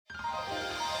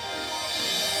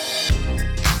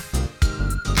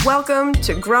Welcome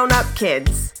to Grown Up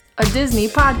Kids, a Disney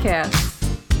podcast.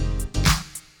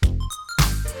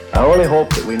 I only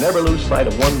hope that we never lose sight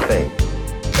of one thing,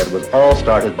 that it was all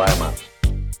started by a mouse.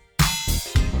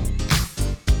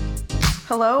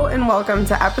 Hello and welcome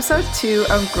to episode 2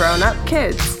 of Grown Up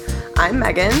Kids. I'm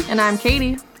Megan. And I'm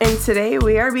Katie. And today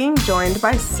we are being joined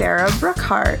by Sarah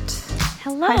Brookhart.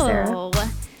 Hello. Hi, Sarah.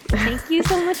 Thank you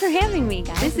so much for having me,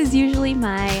 guys. This is usually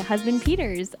my husband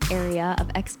Peter's area of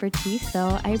expertise,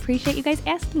 so I appreciate you guys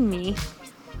asking me.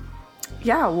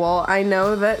 Yeah, well, I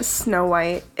know that Snow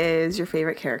White is your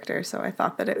favorite character, so I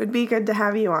thought that it would be good to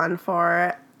have you on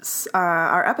for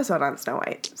our episode on Snow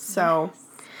White. So,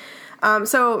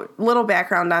 so little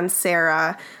background on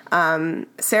Sarah.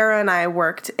 Sarah and I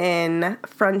worked in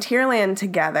Frontierland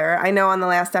together. I know on the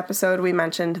last episode we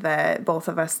mentioned that both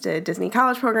of us did Disney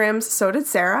college programs. So did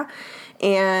Sarah,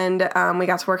 and we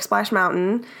got to work Splash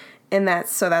Mountain. And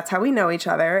that's how we know each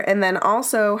other. And then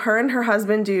also her and her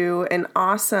husband do an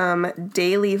awesome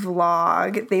daily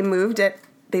vlog. They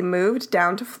moved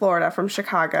down to Florida from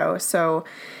Chicago. So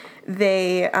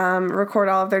they record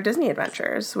all of their Disney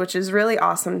adventures, which is really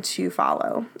awesome to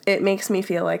follow. It makes me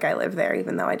feel like I live there,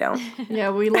 even though I don't.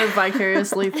 Yeah, we live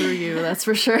vicariously through you, that's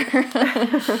for sure.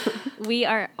 We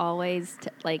are always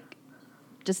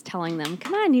just telling them,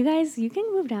 come on, you guys, you can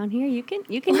move down here. You can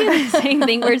do the same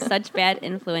thing. We're such bad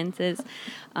influences.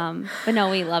 But no,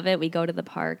 we love it. We go to the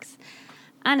parks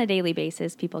on a daily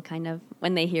basis. People kind of,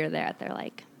 when they hear that, they're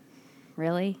like,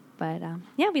 really? But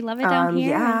yeah, we love it down here.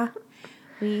 Yeah.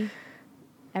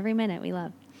 Every minute we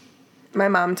love. My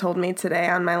mom told me today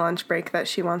on my lunch break that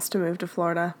she wants to move to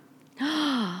Florida.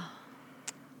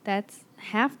 That's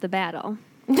half the battle.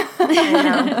 I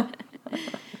know.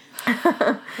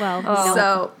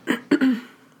 Well,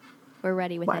 we're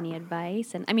ready with any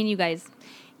advice. And I mean, you guys,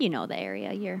 you know the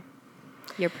area. You're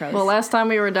pros. Well, last time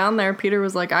we were down there, Peter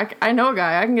was like, I know a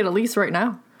guy. I can get a lease right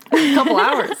now. A couple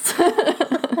hours.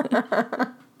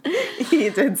 He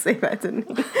did say that,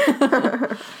 didn't he?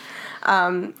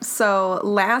 So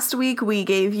last week we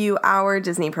gave you our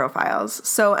Disney profiles.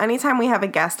 So anytime we have a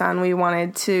guest on, we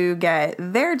wanted to get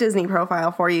their Disney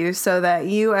profile for you so that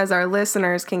you as our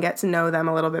listeners can get to know them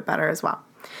a little bit better as well.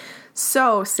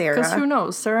 So Sarah. Because who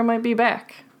knows? Sarah might be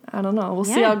back. I don't know. We'll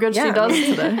see how good she does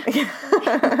today.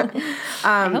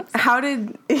 How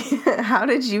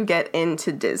did you get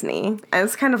into Disney?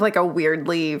 It's kind of like a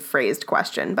weirdly phrased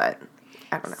question, but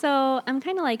I don't know. So I'm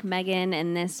kind of like Megan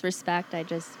in this respect. I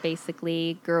just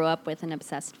basically grew up with an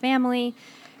obsessed family.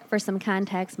 For some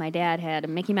context, my dad had a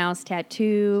Mickey Mouse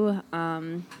tattoo,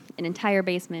 an entire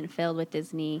basement filled with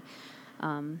Disney,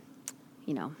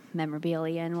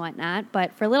 memorabilia and whatnot.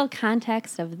 But for a little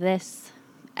context of this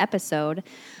episode,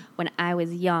 when I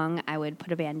was young, I would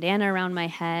put a bandana around my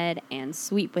head and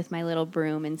sweep with my little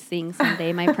broom and sing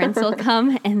 "Someday My Prince Will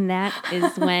Come," and that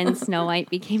is when Snow White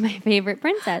became my favorite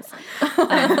princess.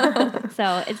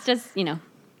 So it's just,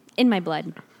 in my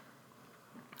blood.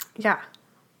 Yeah.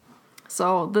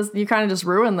 So you kind of just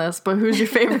ruined this, but who's your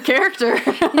favorite character?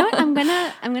 You know what?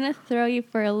 I'm gonna throw you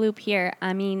for a loop here.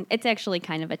 I mean, it's actually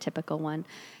kind of a typical one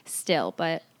still,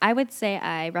 but I would say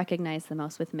I recognize the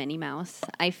most with Minnie Mouse.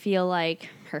 I feel like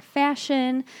her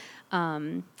fashion,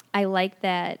 I like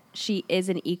that she is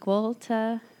an equal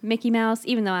to Mickey Mouse,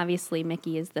 even though obviously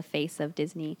Mickey is the face of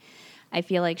Disney. I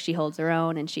feel like she holds her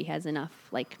own and she has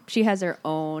she has her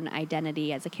own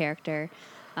identity as a character.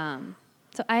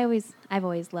 So I've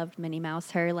always loved Minnie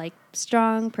Mouse, her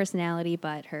strong personality,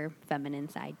 but her feminine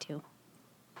side too.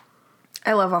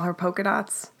 I love all her polka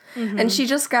dots. Mm-hmm. And she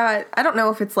just got, I don't know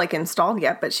if it's installed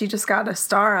yet, but she just got a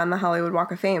star on the Hollywood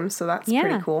Walk of Fame, so that's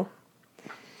pretty cool.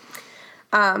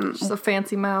 She's a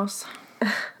fancy mouse.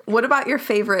 What about your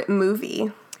favorite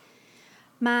movie?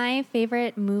 My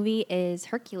favorite movie is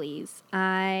Hercules.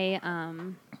 I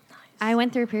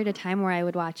went through a period of time where I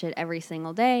would watch it every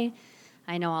single day.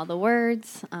 I know all the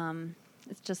words.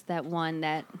 It's just that one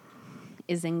that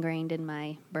is ingrained in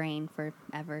my brain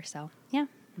forever. So, yeah,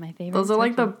 my favorite. Those are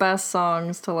the best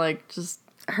songs to just...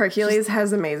 Hercules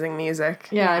has amazing music.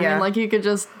 Yeah, I mean, you could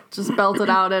just belt it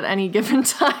out at any given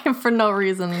time for no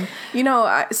reason.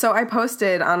 So I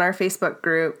posted on our Facebook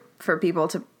group for people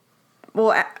to...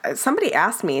 Well, somebody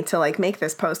asked me to make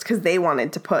this post because they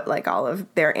wanted to put all of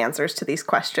their answers to these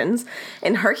questions.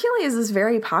 And Hercules is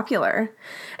very popular.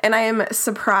 And I am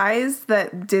surprised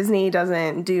that Disney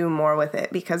doesn't do more with it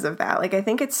because of that. I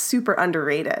think it's super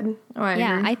underrated. Oh, I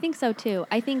agree. I think so too.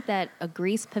 I think that a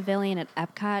Grease pavilion at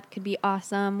Epcot could be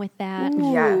awesome with that.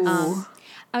 Ooh. Yes.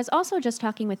 I was also just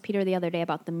talking with Peter the other day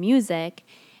about the music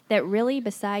that really,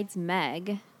 besides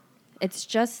Meg, it's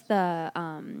just the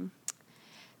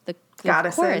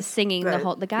Goddesses, of course, singing the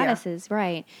yeah. goddesses,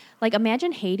 right? Like,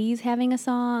 imagine Hades having a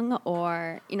song,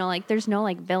 or like there's no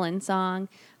like villain song,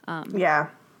 Yeah.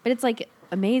 but it's like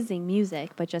amazing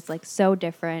music, but just like so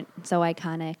different, so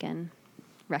iconic and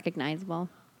recognizable.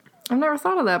 I've never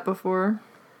thought of that before.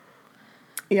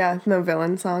 Yeah, no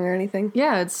villain song or anything.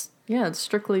 Yeah, it's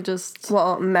strictly just.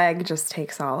 Well, Meg just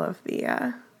takes all of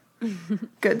the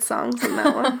good songs in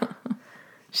that one.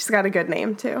 She's got a good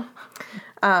name, too.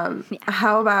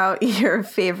 How about your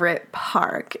favorite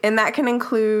park? And that can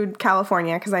include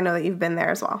California, because I know that you've been there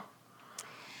as well.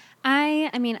 I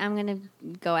mean, I'm going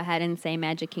to go ahead and say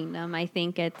Magic Kingdom. I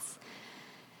think it's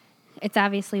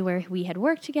obviously where we had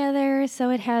worked together, so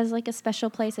it has like a special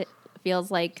place. It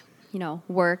feels like,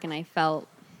 work, and I felt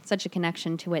such a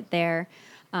connection to it there.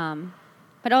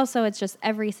 But also it's just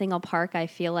every single park I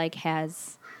feel like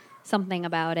has something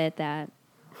about it that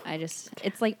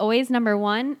it's like always number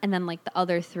one, and then like the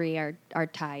other three are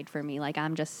tied for me. Like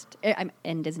I'm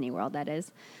in Disney World, that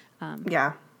is.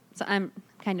 Yeah. So I'm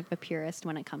kind of a purist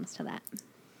when it comes to that.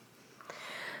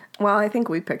 Well, I think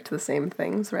we picked the same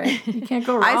things, right? You can't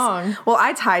go wrong.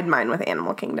 I tied mine with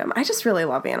Animal Kingdom. I just really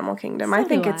love Animal Kingdom. So I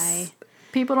think do it's...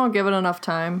 People don't give it enough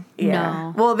time.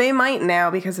 Yeah. No. Well, they might now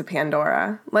because of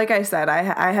Pandora. Like I said, I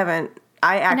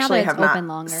actually have not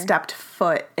longer. stepped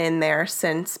foot in there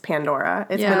since Pandora.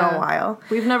 It's been a while.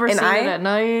 We've never seen it at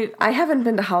night. I haven't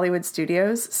been to Hollywood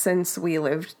Studios since we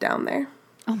lived down there.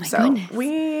 Oh my So goodness.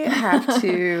 we have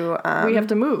to... We have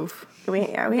to move. we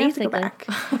have to Basically. go back.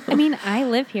 I mean, I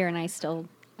live here and I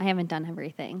haven't done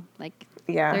everything. Like,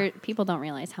 Yeah. people don't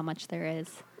realize how much there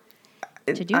is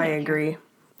to do. I down here. agree.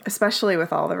 Especially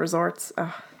with all the resorts.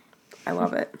 Ugh, I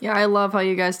love it. Yeah, I love how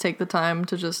you guys take the time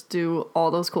to just do all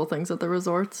those cool things at the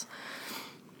resorts.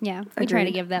 Yeah, we try to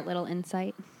Agreed. give that little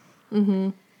insight.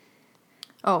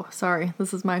 Oh, sorry.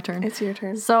 This is my turn. It's your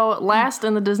turn. So, last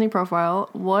in the Disney profile,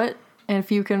 what, and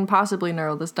if you can possibly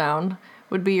narrow this down,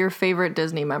 would be your favorite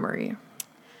Disney memory?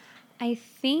 I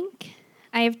think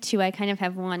I have two. I kind of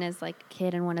have one as like a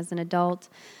kid and one as an adult.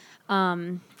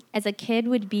 As a kid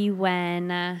would be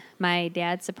when my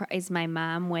dad surprised my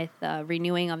mom with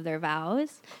renewing of their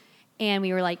vows. And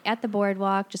we were like at the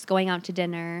boardwalk, just going out to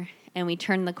dinner, and we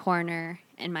turned the corner,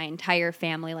 and my entire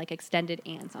family, like extended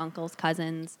aunts, uncles,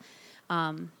 cousins,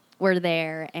 were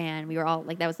there. And we were all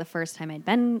like, that was the first time I'd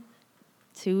been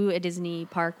to a Disney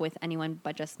park with anyone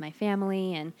but just my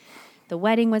family. And the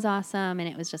wedding was awesome, and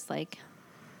it was just like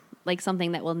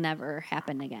something that will never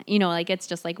happen again. Like it's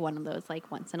just like one of those like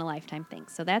once in a lifetime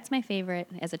things. So that's my favorite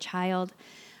as a child.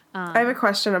 I have a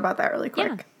question about that really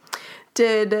quick. Yeah.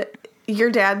 Did your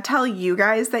dad tell you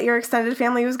guys that your extended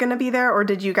family was going to be there, or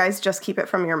did you guys just keep it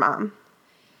from your mom?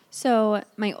 So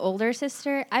my older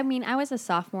sister, I was a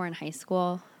sophomore in high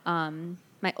school.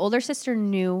 My older sister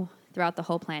knew throughout the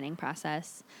whole planning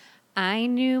process. I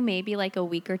knew maybe like a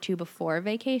week or two before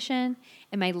vacation,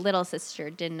 and my little sister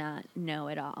did not know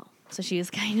at all. So she was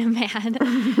kind of mad.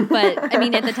 But I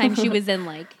mean, at the time she was in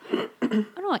like, oh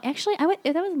no, actually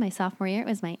that was my sophomore year. It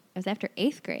was after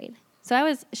 8th grade.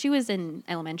 So she was in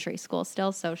elementary school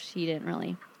still, so she didn't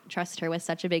really trust her with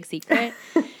such a big secret.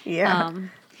 Yeah.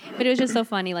 But it was just so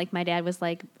funny. Like my dad was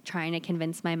like trying to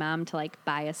convince my mom to like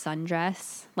buy a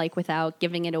sundress, like without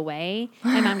giving it away.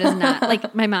 My mom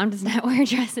does not wear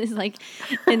dresses. Like,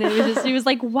 and it was just, she was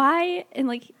like, why? And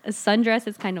like a sundress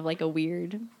is kind of like a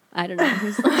weird, I don't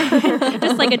know,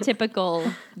 just like a typical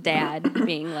dad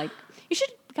being like, you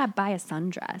should buy a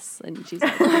sundress. And she's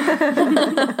like,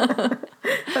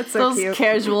 That's so Those cute.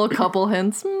 casual couple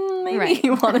hints. Maybe Right.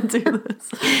 you want to do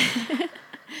this.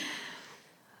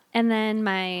 And then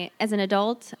as an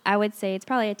adult, I would say it's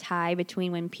probably a tie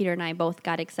between when Peter and I both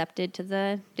got accepted to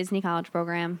the Disney College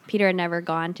program. Peter had never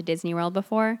gone to Disney World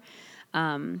before.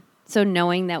 So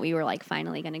knowing that we were like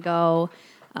finally going to go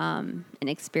and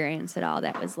experience it all,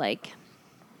 that was like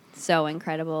so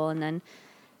incredible. And then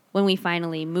when we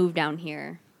finally moved down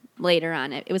here later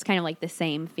on, it was kind of like the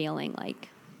same feeling like,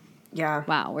 Yeah.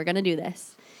 wow, we're going to do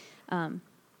this. So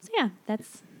yeah,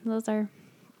 those are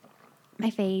my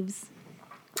faves.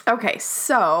 Okay,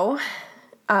 so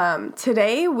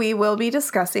today we will be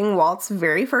discussing Walt's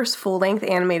very first full-length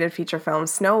animated feature film,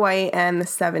 Snow White and the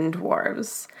Seven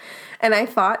Dwarfs. And I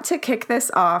thought to kick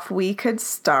this off, we could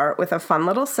start with a fun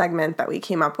little segment that we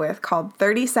came up with called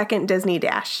 30-Second Disney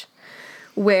Dash,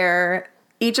 where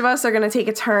each of us are going to take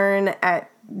a turn at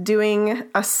doing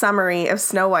a summary of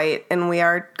Snow White, and we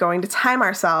are going to time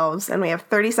ourselves, and we have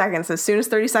 30 seconds. As soon as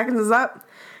 30 seconds is up,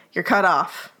 you're cut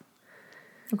off.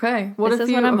 Okay. This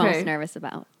is what I'm most nervous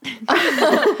about.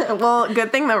 Well,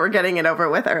 good thing that we're getting it over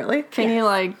with early.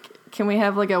 Can we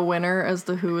have like a winner as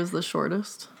to who is the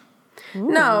shortest?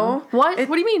 No. What?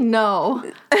 What do you mean, no?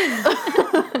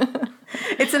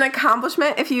 It's an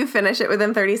accomplishment if you finish it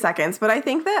within 30 seconds, but I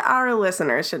think that our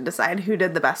listeners should decide who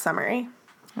did the best summary.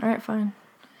 All right, fine.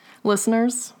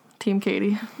 Listeners, Team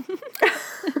Katie.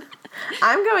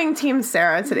 I'm going Team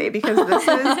Sarah today because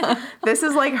this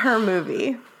is like her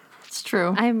movie. It's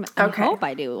true. I Okay. hope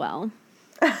I do well.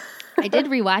 I did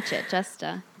rewatch it just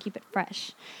to keep it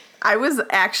fresh. I was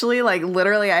actually like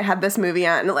literally I had this movie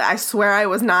on and I swear I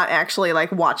was not actually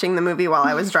like watching the movie while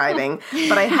I was driving,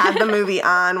 but I had the movie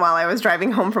on while I was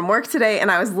driving home from work today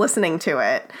and I was listening to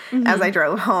it as I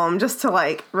drove home just to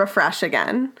like refresh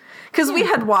again. Because we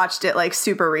had watched it like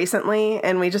super recently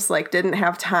and we just like didn't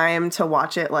have time to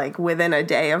watch it like within a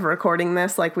day of recording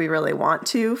this like we really want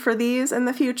to for these in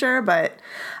the future, but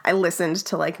I listened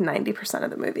to like 90%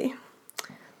 of the movie.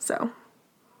 So,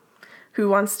 who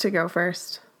wants to go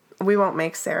first? We won't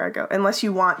make Sarah go unless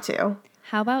you want to.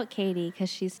 How about Katie?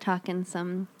 Because she's talking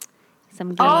some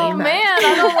game. Oh, man,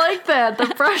 I don't like that.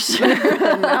 The pressure.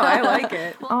 No, I like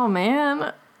it. Oh,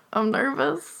 man. I'm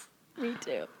nervous. Me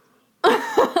too.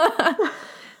 I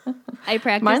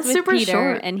practiced Mine's with super Peter,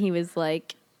 short. and he was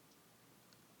like,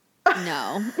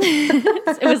 "No."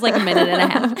 It was like a minute and a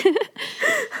half.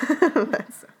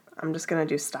 I'm just going to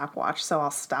do stopwatch, so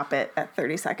I'll stop it at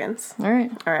 30 seconds. All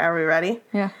right. All right, are we ready?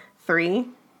 Yeah. 3,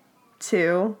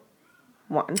 2,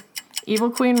 1. Evil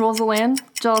queen rules the land,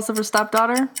 jealous of her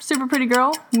stepdaughter. Super pretty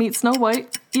girl meets Snow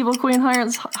White. Evil queen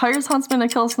hires huntsman to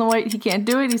kill Snow White. He can't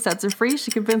do it. He sets her free. She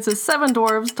convinces 7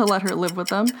 dwarves to let her live with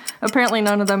them. Apparently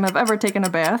none of them have ever taken a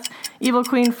bath. Evil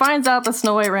queen finds out that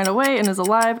Snow White ran away and is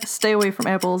alive. Stay away from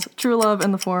apples. True love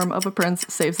in the form of a prince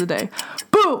saves the day.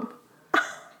 Boom!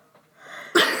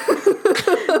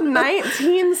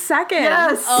 19 seconds.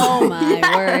 Yes! Oh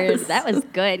my word, that was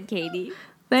good, Katie.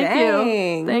 Thank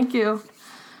Dang. you. Thank you.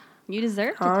 You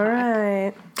deserve to All talk.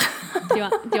 right. Do you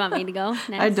want me to go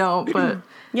next? I don't, but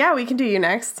Yeah, we can do you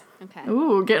next. Okay.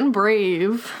 ooh, getting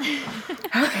brave.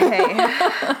 Okay.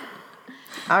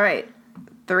 All right.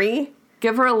 3.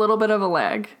 Give her a little bit of a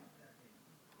lag.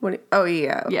 Oh,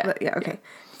 yeah. Yeah. Yeah, okay.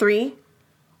 3,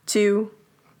 2,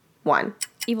 1.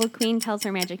 Evil queen tells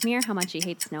her magic mirror how much she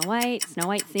hates Snow White. Snow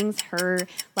White sings her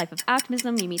life of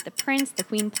optimism. You meet the prince. The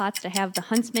queen plots to have the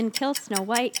huntsman kill Snow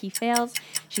White. He fails.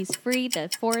 She's free.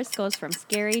 The forest goes from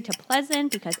scary to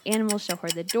pleasant because animals show her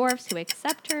the dwarfs who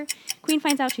accept her. Queen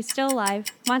finds out she's still alive,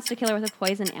 wants to kill her with a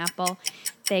poison apple.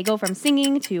 They go from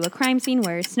singing to a crime scene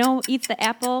where Snow eats the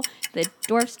apple, the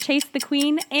dwarfs chase the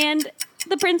queen, and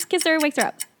the prince kisses her, wakes her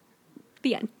up.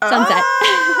 The end. Sunset.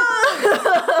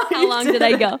 How long did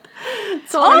I go?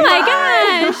 Oh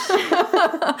my gosh!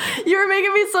 You were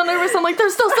making me so nervous. I'm like,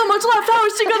 there's still so much left. How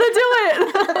is she gonna do it?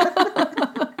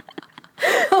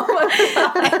 Oh my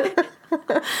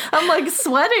God. I'm like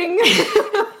sweating.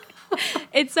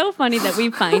 It's so funny that we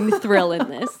find thrill in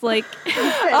this. Like,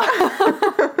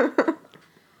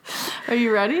 Are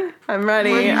you ready? I'm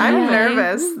ready. I'm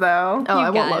nervous, though. Oh, you I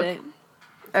won't got look. it.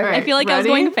 Okay. I feel like I was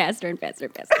ready? going faster and faster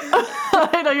and faster.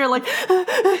 I know you're like.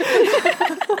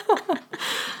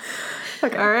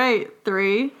 Okay. All right,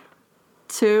 3,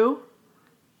 2,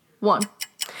 1.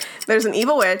 There's an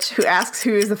evil witch who asks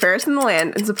who is the fairest in the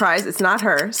land, and surprise, it's not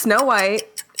her. Snow White.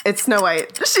 It's Snow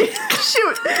White. She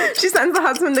sends the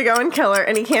huntsman to go and kill her,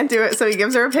 and he can't do it, so he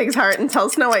gives her a pig's heart and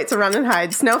tells Snow White to run and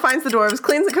hide. Snow finds the dwarves,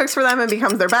 cleans and cooks for them, and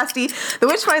becomes their bestie. The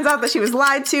witch finds out that she was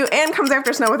lied to and comes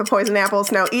after Snow with a poison apple.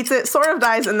 Snow eats it, sort of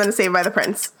dies, and then is saved by the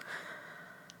prince.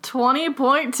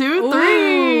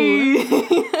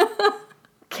 20.23.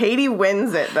 Katie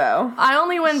wins it, though. I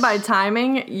only win by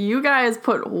timing. You guys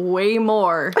put way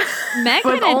more, Meg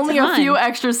but had only ton. a few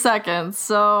extra seconds.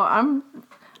 So I'm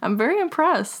very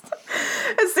impressed.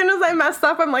 As soon as I messed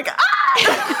up, I'm like, ah!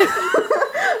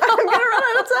 I'm gonna run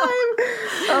out of time.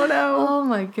 Oh no. Oh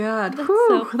my God. That's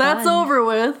Whew, so that's fun. over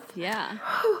with. Yeah.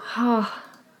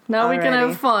 Now we can Alrighty.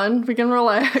 have fun. We can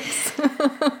relax.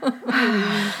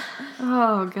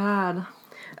 Oh God.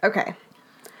 Okay.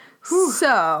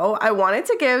 So, I wanted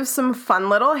to give some fun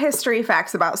little history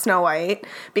facts about Snow White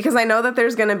because I know that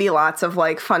there's going to be lots of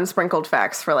like fun sprinkled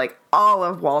facts for like all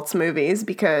of Walt's movies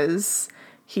because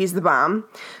he's the bomb.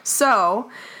 So,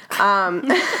 And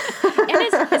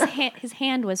his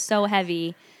hand was so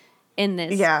heavy in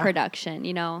this Yeah. production,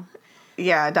 you know.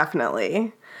 yeah,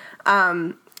 definitely.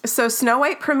 So Snow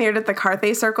White premiered at the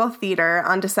Carthay Circle Theater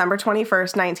on December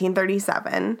 21st,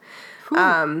 1937.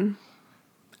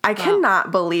 I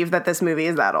cannot believe that this movie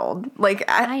is that old. Like,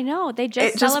 I know. They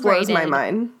just it just celebrated. blows my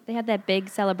mind. They had that big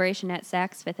celebration at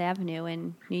Saks Fifth Avenue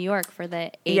in New York for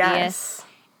the 80th, Yes.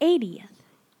 80th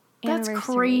That's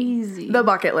anniversary. crazy. The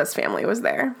Bucket List family was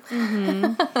there.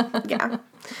 Mm-hmm. Yeah.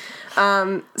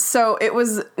 So it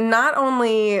was not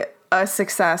only a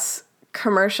success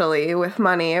commercially with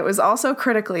money, it was also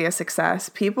critically a success.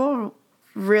 People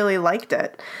really liked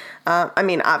it. I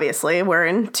mean, obviously, we're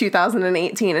in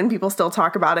 2018 and people still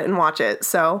talk about it and watch it.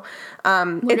 So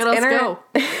Look at us go.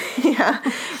 Yeah,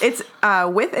 it's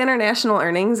with international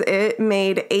earnings, it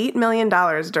made $8 million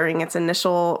during its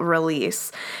initial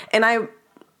release, and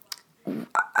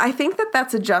I think that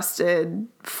that's adjusted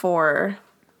for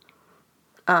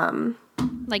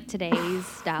Like today's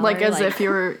dollar. Like as if you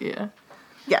were, yeah.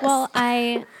 yes. Well,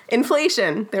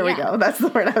 Inflation. There we Yeah. go. That's the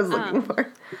word I was looking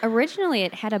for. originally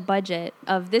it had a budget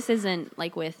of, this isn't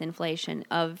like with inflation,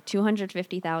 of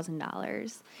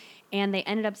 $250,000. And they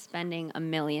ended up spending $1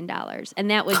 million.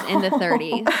 And that was in the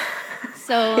 30s.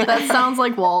 So That sounds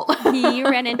like Walt. he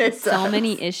ran into It so does.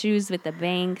 many issues with the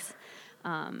banks.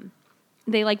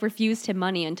 They like refused him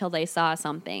money until they saw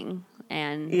something.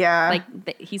 And Yeah.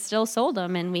 like he still sold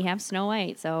them, and we have Snow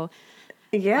White. So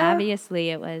Yeah. obviously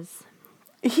it was.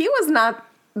 He was not.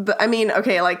 I mean,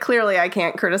 okay, like clearly I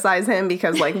can't criticize him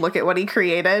because like look at what he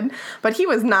created, but he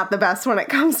was not the best when it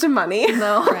comes to money.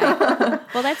 No. Right.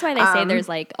 Well, that's why they say there's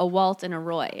like a Walt and a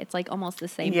Roy. It's like almost the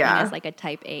same Yeah. thing as like a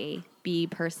type A, B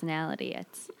personality.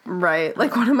 It's Right.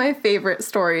 Like one of my favorite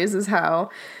stories is how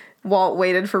Walt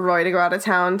waited for Roy to go out of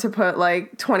town to put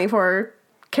like 24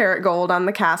 karat gold on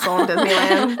the castle in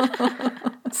Disneyland.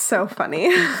 It's so funny.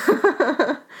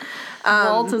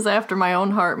 Walt is after my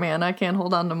own heart, man. I can't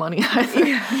hold on to money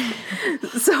either.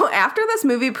 So after this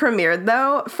movie premiered,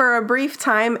 though, for a brief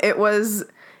time, it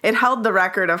held the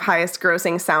record of highest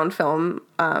grossing sound film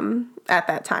at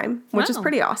that time, which is Wow.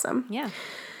 pretty awesome. yeah.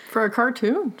 For a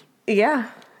cartoon. Yeah.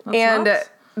 And nice.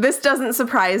 this doesn't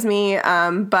surprise me,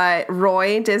 but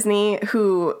Roy Disney,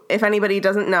 who, if anybody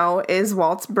doesn't know, is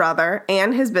Walt's brother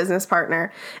and his business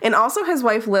partner, and also his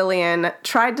wife Lillian,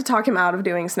 tried to talk him out of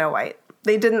doing Snow White.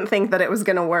 They didn't think that it was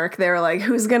going to work. They were like,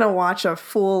 who's going to watch a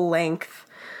full-length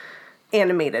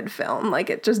animated film? Like,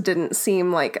 it just didn't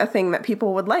seem like a thing that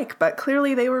people would like, but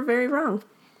clearly they were very wrong.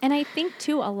 And I think,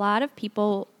 too, a lot of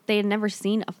people, they had never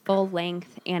seen a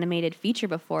full-length animated feature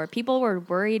before. People were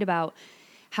worried about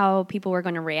how people were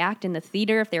going to react in the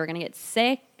theater, if they were going to get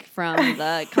sick from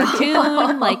the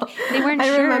cartoon. Like, they weren't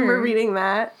sure. I remember reading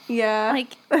that. Yeah.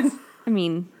 Like, I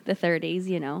mean, the 30s,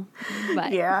 you know.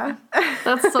 But Yeah.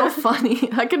 That's so funny.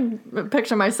 I could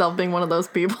picture myself being one of those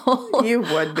people. You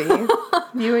would be.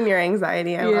 You and your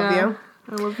anxiety. I love you.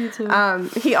 I love you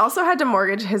too. He also had to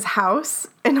mortgage his house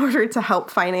in order to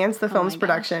help finance the film's my gosh.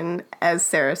 production. As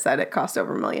Sarah said, it cost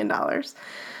over $1 million.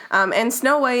 And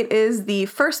Snow White is the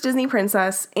first Disney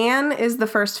princess and is the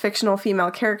first fictional female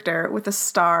character with a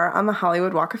star on the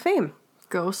Hollywood Walk of Fame.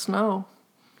 Go Snow.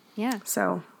 yeah.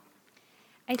 So,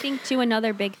 I think, too,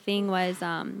 another big thing was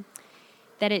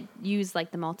that it used,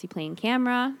 like, the multi-plane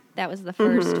camera. That was the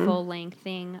first full-length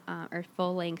thing, or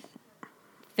full-length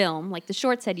film. Like, the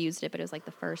shorts had used it, but it was, like,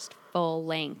 the first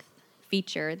full-length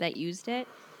feature that used it.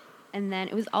 And then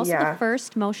it was also Yeah. the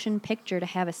first motion picture to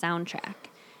have a soundtrack,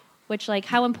 which, like,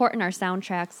 how important are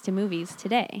soundtracks to movies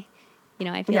today? You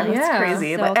know, I feel yeah, like that's Yeah.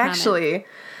 crazy. so But common. actually,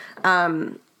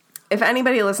 if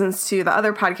anybody listens to the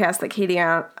other podcast that Katie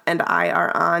and I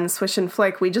are on, Swish and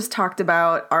Flick, we just talked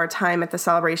about our time at the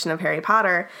celebration of Harry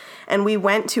Potter, and we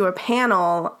went to a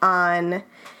panel on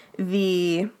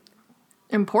the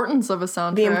Importance of a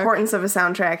soundtrack. importance of a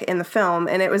soundtrack in the film,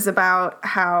 and it was about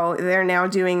how they're now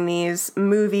doing these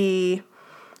movie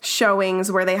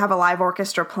showings where they have a live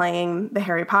orchestra playing the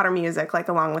Harry Potter music, like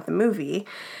along with the movie.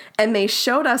 And they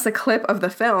showed us a clip of the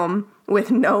film with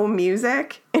no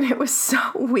music, and it was so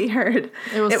weird.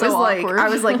 It was so like, awkward. I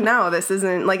was like, no, this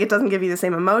isn't, like, it doesn't give you the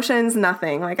same emotions,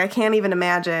 nothing. Like, I can't even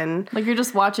imagine. Like you're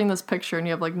just watching this picture and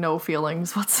you have like no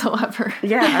feelings whatsoever.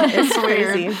 Yeah, it's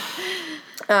weird. crazy.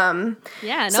 Yeah,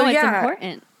 no, So, it's yeah.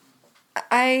 important.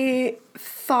 I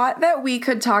thought that we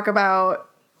could talk about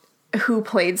who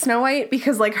played Snow White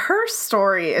because, like, her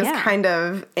story is Yeah. kind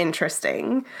of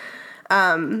interesting.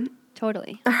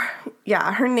 Totally.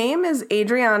 Yeah, her name is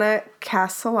Adriana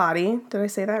Castellotti. Did I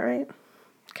say that right?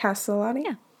 Castellotti?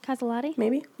 Yeah. Casalati?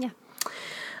 Maybe? Yeah.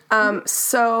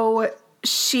 So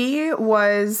she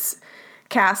was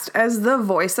cast as the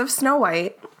voice of Snow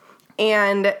White,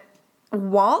 and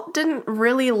Walt didn't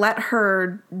really let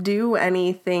her do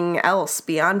anything else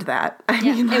beyond that. I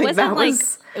Yeah, mean, like, it wasn't that like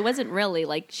was... it wasn't really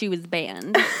like she was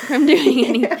banned from doing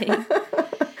anything.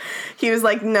 He was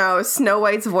like, no, Snow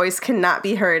White's voice cannot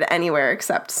be heard anywhere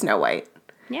except Snow White.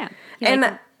 Yeah, And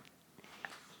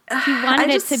he wanted I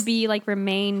it to just- be like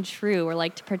remain true, or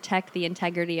like to protect the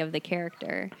integrity of the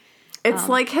character. it's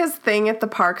like his thing at the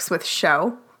parks with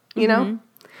show, you know?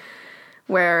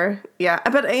 Where, yeah,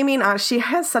 but I mean, she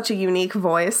has such a unique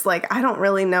voice. Like, I don't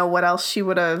really know what else she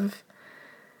would have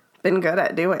been good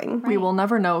at doing. We will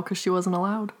never know because she wasn't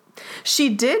allowed. She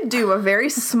did do a very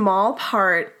small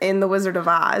part in The Wizard of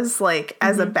Oz, like,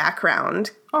 as a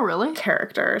background Oh, really?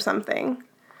 character or something.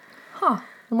 Huh.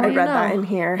 The more I you read know. that in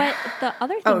here. But the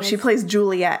other thing Oh, is, she plays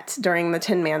Juliet during the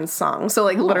Tin Man's song. So,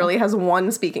 like, literally has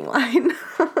one speaking line.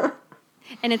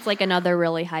 and it's like another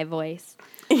really high voice.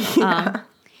 Yeah.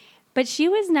 But she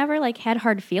was never like had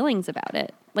hard feelings about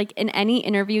it. Like in any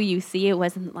interview you see, it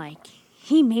wasn't like,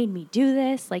 he made me do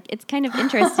this. Like, it's kind of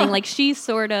interesting. Like, she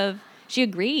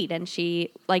agreed, and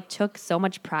she like took so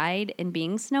much pride in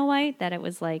being Snow White that it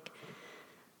was like,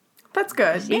 That's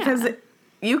good Yeah. because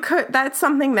that's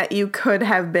something that you could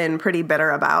have been pretty bitter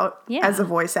about Yeah. as a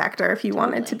voice actor if you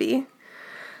wanted to be.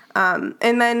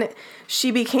 And then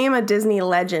she became a Disney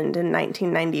legend in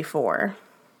 1994.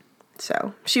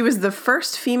 So she was the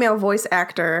first female voice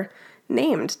actor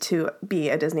named to be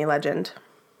a Disney legend.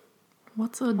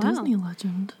 What's a Disney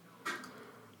legend?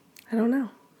 I don't know.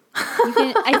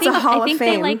 I Hall of think they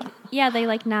Fame. they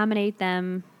like nominate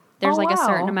them. There's Oh, like a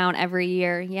certain wow. amount every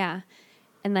year. Yeah.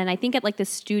 And then I think at like the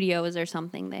studios or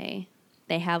something, they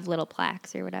have little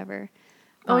plaques or whatever.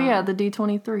 Oh, yeah, the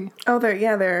D23. Oh,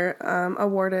 they're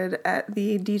awarded at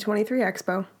the D23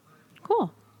 Expo.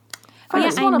 Cool. I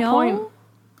just want to point.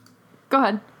 Go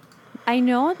ahead. I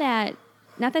know that,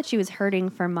 not that she was hurting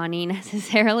for money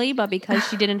necessarily, but because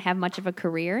she didn't have much of a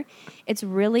career, it's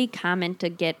really common to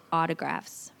get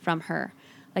autographs from her.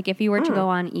 Like if you were to go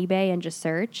on eBay and just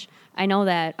search, I know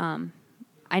that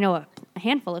I know a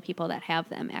handful of people that have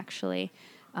them actually.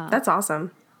 That's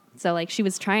awesome. So like she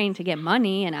was trying to get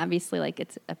money, and obviously like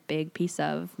it's a big piece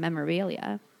of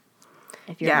memorabilia.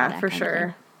 If you're into Yeah, that for kind of thing.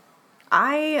 sure.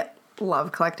 I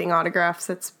love collecting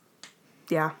autographs.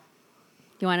 Yeah.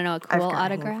 You want to know a I've cool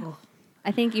got a autograph? handful.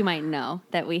 I think you might know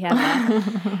that we have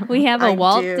a I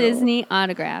Walt do. Disney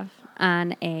autograph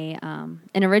on an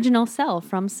original cell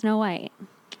from Snow White.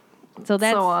 So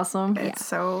that's So awesome. It's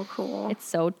so cool. It's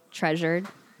so treasured,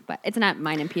 but it's not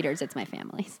mine and Peter's. It's my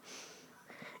family's.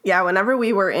 Yeah, whenever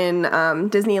we were in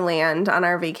Disneyland on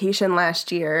our vacation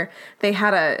last year, they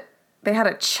had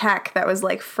a check that was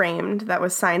like framed that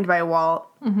was signed by Walt.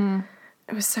 Mm-hmm.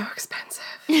 It was so expensive.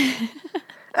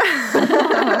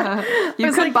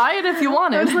 You could buy it if you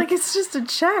wanted. I was like, it's just a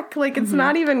check. Like, it's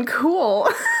not even cool.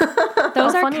 Those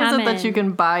How are funny is common. it that you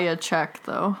can buy a check,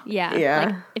 though? Yeah. Yeah.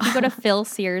 Like, if you go to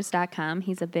philsears.com,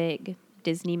 he's a big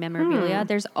Disney memorabilia.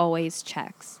 There's always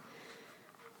checks.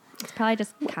 It's probably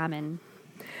just common.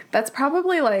 That's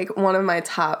probably like one of my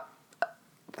top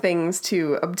things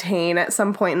to obtain at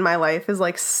some point in my life is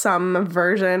like some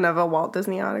version of a Walt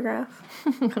Disney autograph.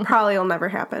 Probably will never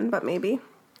happen, but maybe.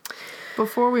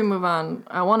 Before we move on,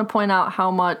 I want to point out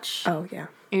how much Oh, yeah.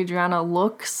 Adriana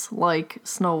looks like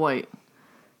Snow White.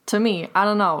 To me, I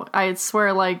don't know. I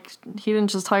swear, like, he didn't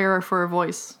just hire her for her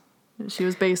voice. She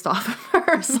was based off of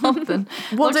her or something.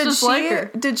 Well, Looks just like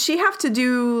her. did she have to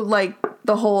do like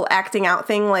the whole acting out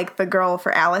thing like the girl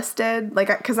for Alice did?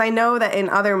 Like, because I know that in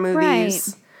other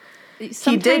movies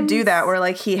he did do that where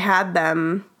like he had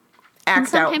them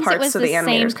act out Sometimes parts it was so the the same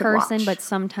animators could person, watch. but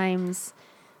sometimes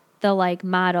the like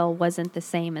model wasn't the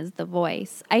same as the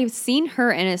voice. I've seen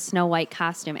her in a Snow White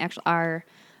costume. Actually, our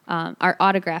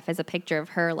autograph is a picture of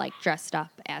her like dressed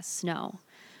up as Snow.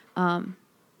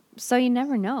 So you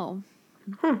never know.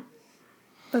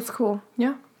 That's cool.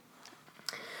 Yeah.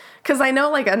 Because I know,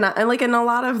 like in a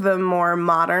lot of the more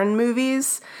modern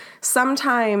movies,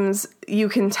 sometimes you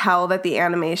can tell that the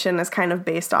animation is kind of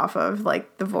based off of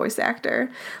like the voice actor.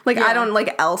 Like I don't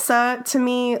like Elsa. To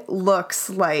me, looks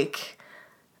like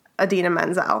Idina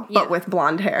Menzel, Yeah. but with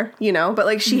blonde hair. You know, but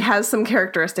like she has some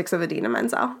characteristics of Idina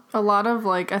Menzel. A lot of,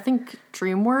 like, I think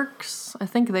DreamWorks, I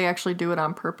think they actually do it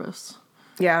on purpose.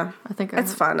 Yeah, I think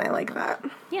it's fun. I like that.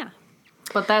 Yeah.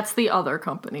 But that's the other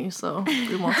company, so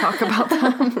we won't talk about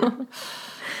that.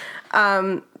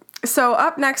 So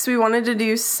up next, we wanted to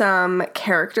do some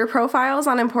character profiles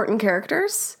on important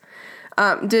characters.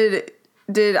 Did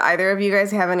either of you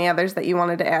guys have any others that you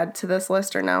wanted to add to this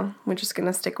list, or no? We're just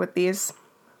gonna stick with these.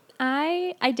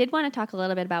 I did want to talk a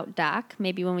little bit about Doc,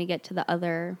 maybe when we get to the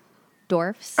other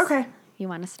dwarfs. Okay. You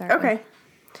want to start? Okay.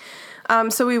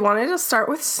 So we wanted to start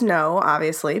with Snow,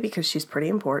 obviously, because she's pretty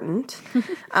important.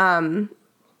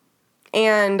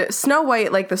 And Snow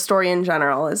White, like the story in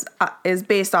general, is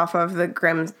based off of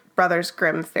the Brothers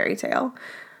Grimm fairy tale.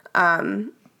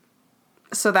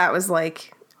 So that was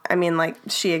like, I mean, like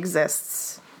she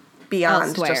exists beyond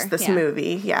Elsewhere, just this yeah.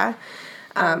 movie. Yeah.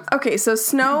 Okay, so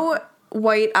Snow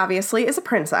White obviously is a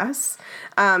princess.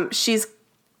 She's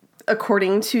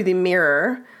according to the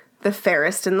Mirror, the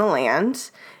fairest in the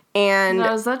land. And Now,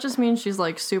 does that just mean she's,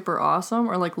 like, super awesome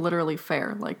or, like, literally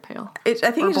fair, like pale? I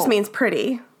think Or it just both? means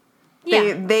pretty.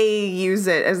 Yeah. They use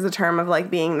it as the term of, like,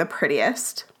 being the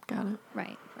prettiest. Got it.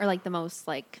 Right. Or like the most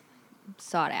like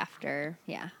sought after.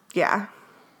 Yeah. Yeah.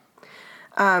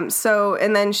 And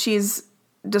then she's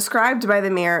described by the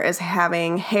Mirror as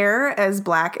having hair as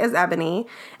black as ebony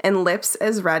and lips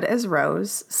as red as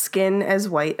rose, skin as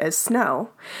white as snow.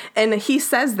 And he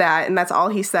says that, and that's all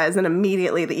he says, and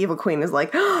immediately the evil queen is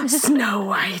like, oh, Snow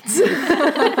White.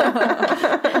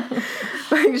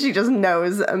 Like, she just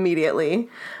knows immediately.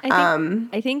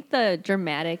 I think the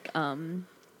dramatic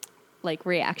like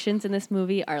reactions in this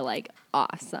movie are like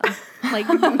awesome. Like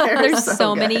there's so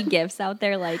so good. many gifs out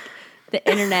there. Like the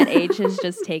internet age has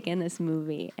just taken this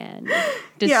movie and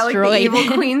destroyed Yeah, like the evil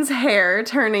it. queen's hair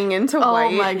turning into Oh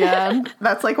white. my god.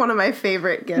 That's like one of my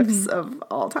favorite gifts of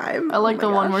all time. I like the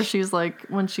one where gosh. she's like,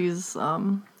 when she's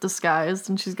disguised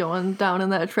and she's going down in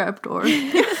that trap door.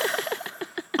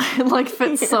 It like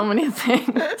fits so many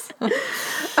things.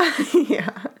 Yeah.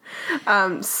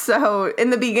 So in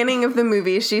the beginning of the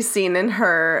movie, she's seen in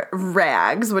her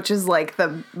rags, which is like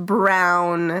the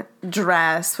brown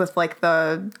dress with like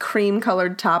the cream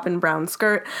colored top and brown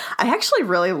skirt. I actually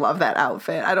really love that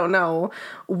outfit. I don't know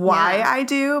why Yeah. I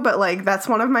do, but like that's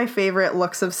one of my favorite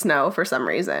looks of Snow for some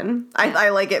reason. I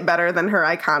like it better than her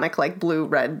iconic like blue,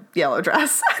 red, yellow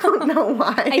dress. I don't know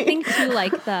why. I think too,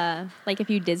 like if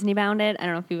you Disney bound it, I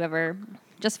don't know if you've ever,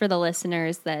 just for the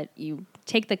listeners, that you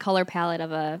take the color palette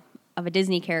of a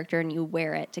Disney character and you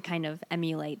wear it to kind of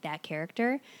emulate that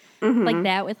character. Mm-hmm. Like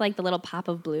that with like the little pop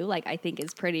of blue, like I think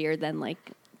is prettier than like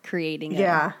creating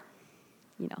Yeah.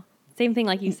 same thing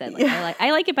like you said. Like I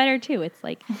like it better too. It's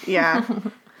like Yeah.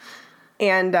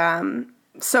 And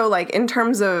so like in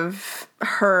terms of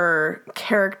her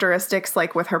characteristics,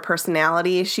 like with her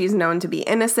personality, she's known to be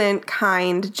innocent,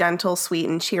 kind, gentle, sweet,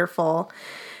 and cheerful,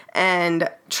 and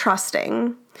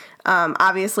trusting.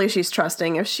 Obviously she's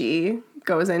trusting if she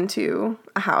goes into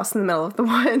a house in the middle of the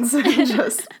woods and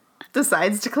just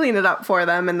decides to clean it up for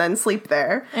them and then sleep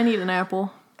there And eat an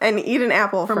apple. and eat an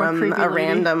apple From a from creepy a lady.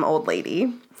 random old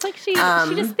lady. it's like she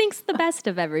just thinks the best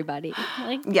of everybody.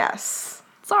 Like Yes.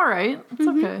 It's alright. It's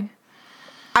okay.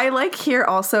 I like here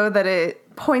also that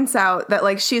it points out that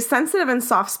like she's sensitive and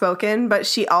soft-spoken, but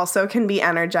she also can be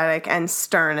energetic and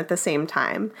stern at the same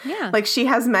time. Yeah. Like she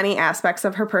has many aspects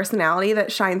of her personality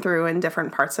that shine through in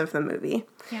different parts of the movie.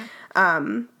 yeah.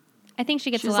 I think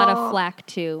she gets a she's lot all- of flack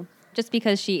too, just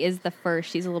because she is the first.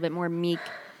 She's a little bit more meek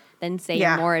than say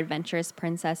Yeah. more adventurous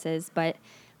princesses. But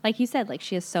like you said, like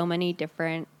she has so many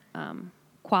different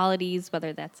qualities,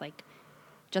 whether that's like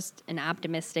just an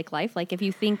optimistic life. Like if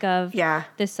you think of Yeah.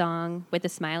 the song With a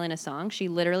Smile in a Song, she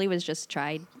literally was just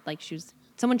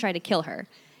someone tried to kill her.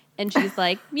 And she's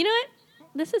like, you know what?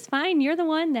 This is fine. You're the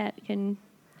one that can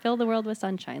fill the world with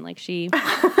sunshine. Like I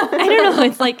don't know.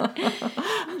 It's like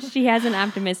she has an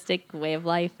optimistic way of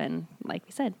life. And like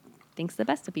we said, thinks the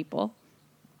best of people.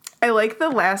 I like the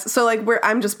last, so like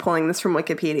I'm just pulling this from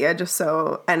Wikipedia just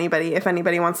so if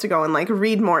anybody wants to go and like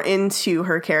read more into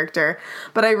her character.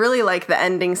 But I really like the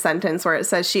ending sentence where it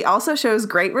says she also shows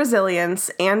great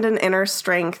resilience and an inner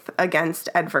strength against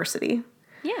adversity.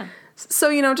 Yeah.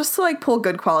 So, just to like pull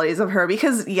good qualities of her,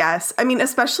 because yes, I mean,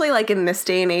 especially like in this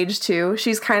day and age too,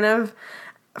 she's kind of,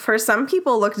 for some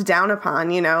people, looked down upon,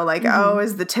 like, oh,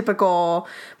 is the typical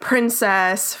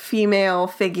princess female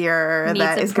figure Needs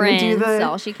that a is going to do prince. the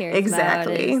All she cares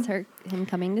exactly, about is him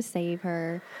coming to save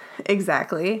her.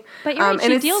 exactly. But you're right, and she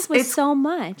it's- deals with it's- so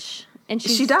much. And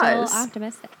she's She still does.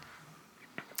 optimistic.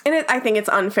 And I think it's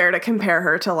unfair to compare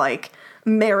her to like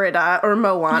Merida or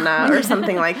Moana or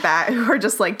something like that, who are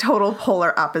just like total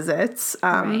polar opposites.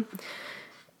 Right.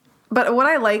 But what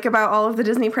I like about all of the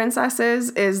Disney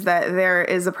princesses is that there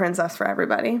is a princess for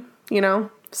everybody,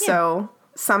 So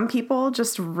some people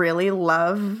just really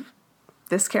love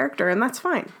this character, and that's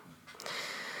fine.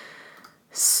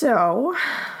 So,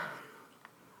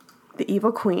 the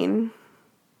evil queen,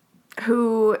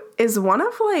 who is one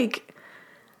of like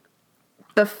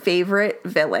the favorite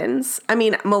villains. I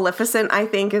mean, Maleficent, I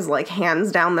think, is like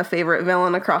hands down the favorite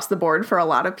villain across the board for a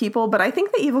lot of people, but I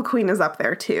think the evil queen is up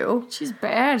there too. She's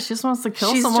bad. She just wants to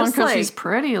kill She's someone just because like- she's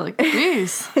pretty. Like,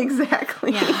 jeez.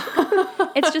 Exactly. Yeah.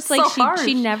 It's just like So harsh.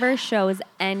 she never shows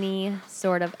any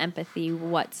sort of empathy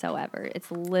whatsoever. It's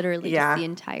literally Yeah. just the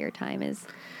entire time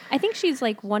I think she's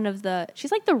like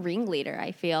she's like the ringleader,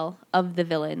 I feel, of the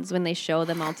villains when they show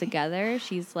them all together.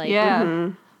 She's like, Yeah.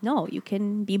 no, you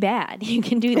can be bad. You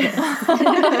can do this.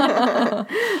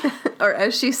 Or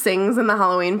as she sings in the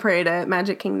Halloween parade at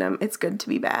Magic Kingdom, it's good to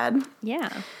be bad.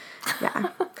 Yeah. Yeah.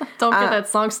 Don't get that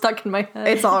song stuck in my head.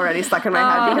 It's already stuck in my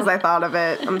head because I thought of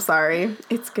it. I'm sorry.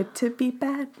 It's good to be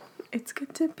bad. It's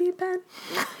good to be bad.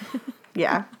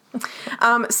 Yeah.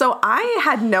 So I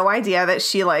had no idea that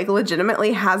she like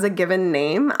legitimately has a given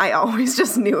name. I always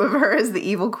just knew of her as the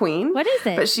evil queen. What is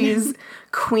it? But she's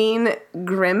Queen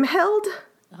Grimhild.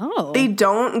 Oh. They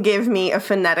don't give me a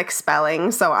phonetic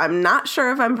spelling, so I'm not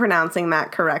sure if I'm pronouncing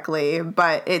that correctly,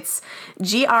 but it's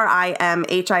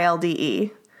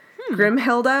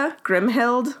Grimhilde.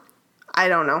 Grimhild. I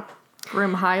don't know.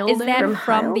 Grimhild. Is that Grimhild?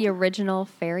 from the original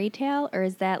fairy tale, or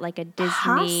is that like a Disney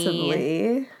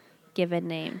Possibly. given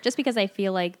name? Just because I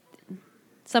feel like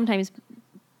sometimes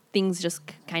things just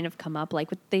kind of come up. Like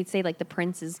they say, like the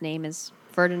prince's name is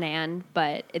Ferdinand,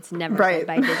 but it's never Right. said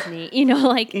by Disney. You know,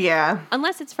 like Yeah.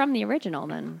 unless it's from the original,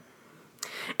 then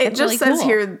It That's just really says cool.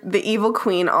 here, the evil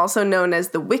queen, also known as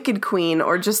the wicked queen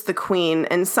or just the queen,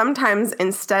 and sometimes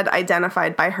instead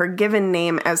identified by her given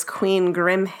name as Queen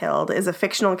Grimhild, is a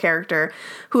fictional character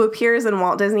who appears in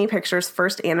Walt Disney Pictures'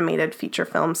 first animated feature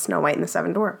film, Snow White and the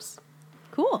Seven Dwarfs.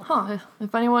 cool. Huh,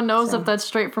 if anyone knows if that's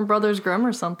straight from Brothers Grimm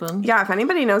or something. Yeah, if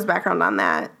anybody knows background on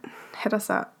that, hit us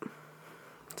up.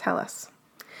 Tell us.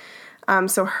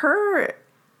 So her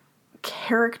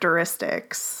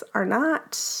characteristics are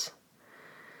not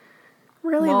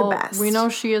really Well, the best. we know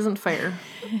she isn't fair.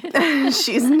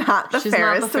 She's not the She's not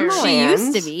fairest the in the fairest. She land.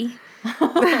 used to be.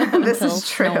 This Until is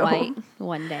true. Snow White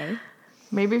one day.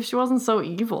 Maybe if she wasn't so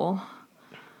evil.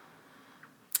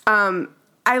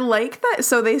 I like that.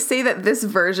 So they say that this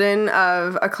version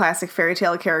of a classic fairy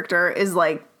tale character is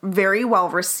like very well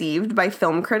received by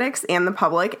film critics and the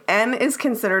public and is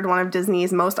considered one of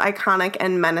Disney's most iconic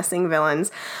and menacing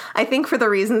villains. I think for the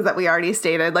reasons that we already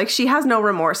stated, like she has no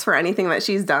remorse for anything that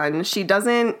she's done. She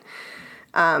doesn't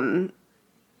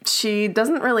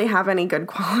really have any good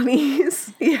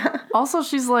qualities. Yeah. Also,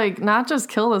 she's like, not just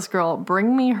kill this girl,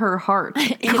 bring me her heart.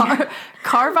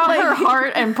 Carve out her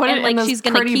heart and put And it like in this she's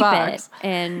gonna pretty keep box. it.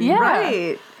 And Yeah.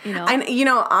 Right. You know. And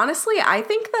honestly, I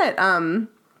think that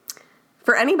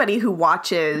for anybody who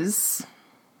watches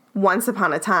Once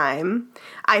Upon a Time,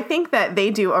 I think that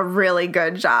they do a really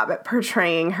good job at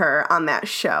portraying her on that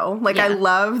show. Like I Yeah.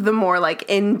 love the more like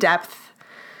in-depth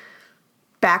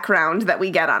background that we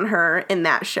get on her in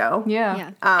that show. Yeah.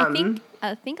 Yeah,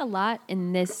 I think a lot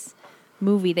in this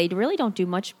movie they really don't do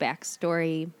much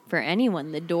backstory for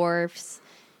anyone. The dwarfs,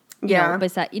 Yeah.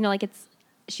 besides like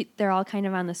they're all kind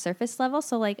of on the surface level.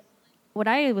 So like, what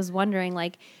I was wondering,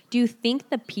 like, do you think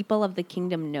the people of the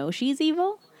kingdom know she's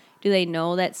evil? Do they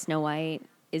know that Snow White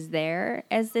is there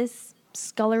as this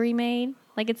scullery maid?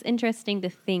 Like, it's interesting to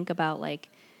think about, like,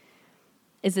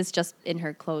 is this just in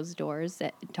her closed doors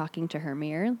talking to her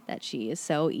mirror that she is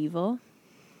so evil?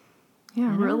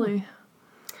 Yeah, really.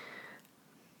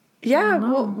 Yeah,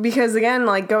 well, because again,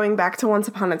 like going back to Once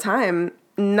Upon a Time,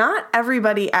 not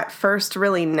everybody at first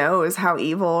really knows how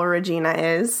evil Regina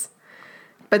is.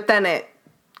 But then it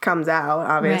comes out,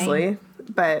 obviously. Right.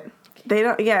 But they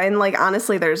don't, yeah, and like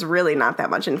honestly, there's really not that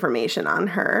much information on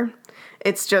her.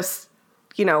 It's just,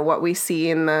 what we see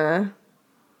in the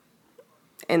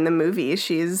movie.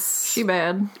 She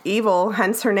bad. evil,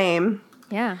 hence her name.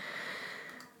 Yeah.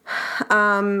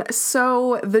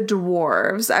 So the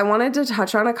dwarves, I wanted to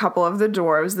touch on a couple of the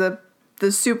dwarves,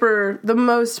 the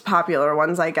most popular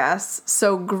ones, I guess.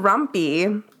 So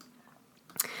Grumpy.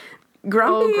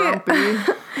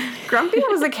 Grumpy. Grumpy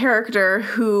was a character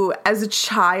who, as a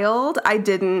child, I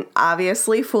didn't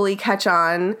obviously fully catch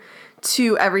on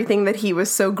to everything that he was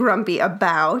so grumpy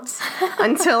about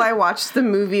until I watched the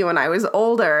movie when I was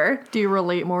older. Do you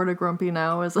relate more to Grumpy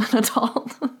now as an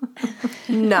adult?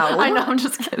 No. I know, I'm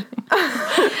just kidding.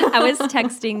 I was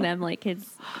texting them like his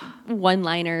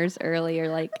one-liners earlier,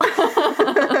 like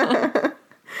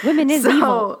women is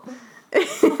evil.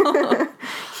 So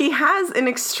he has an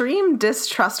extreme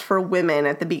distrust for women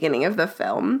at the beginning of the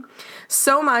film.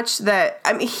 So much that,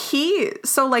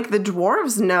 the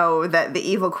dwarves know that the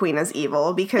evil queen is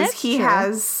evil because That's he true.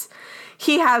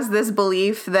 has this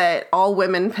belief that all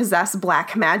women possess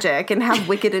black magic and have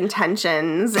wicked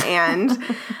intentions, and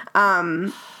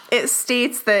it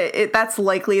states that that's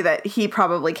likely that he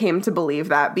probably came to believe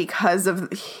that because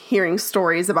of hearing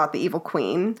stories about the evil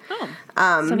queen. Oh.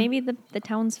 So maybe the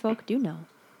townsfolk do know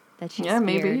that she's Yeah,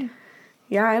 maybe. weird.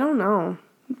 Yeah, I don't know.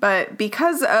 But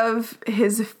because of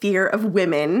his fear of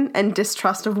women and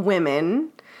distrust of women,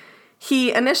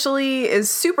 he initially is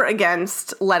super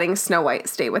against letting Snow White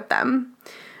stay with them.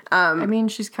 I mean,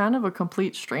 she's kind of a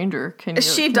complete stranger.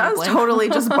 She does totally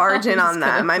just barge in on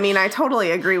them. I mean, I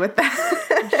totally agree with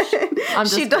that. I'm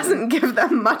just She doesn't give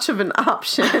them much of an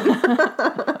option.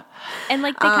 And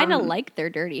like they kind of like their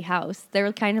dirty house. They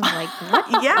were kind of like,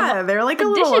 what? Yeah, they're like a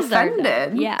little dishes are offended.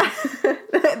 done. Yeah.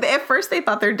 At first they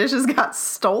thought their dishes got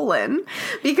stolen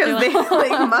because they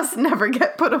like must never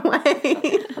get put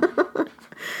away.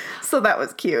 So that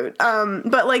was cute.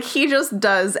 But like he just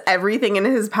does everything in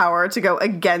his power to go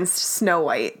against Snow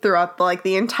White throughout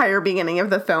the entire beginning of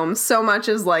the film. So much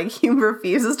as like he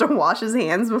refuses to wash his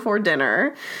hands before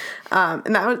dinner.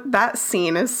 And that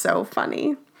scene is so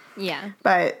funny. Yeah.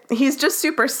 But he's just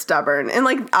super stubborn. And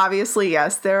like obviously,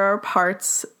 yes, there are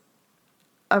parts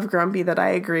of Grumpy that I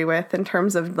agree with in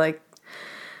terms of like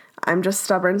I'm just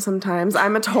stubborn sometimes.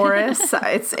 I'm a Taurus.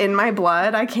 It's in my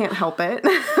blood. I can't help it.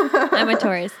 I'm a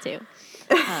Taurus too.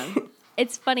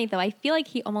 It's funny though. I feel like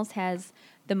he almost has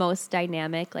the most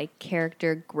dynamic like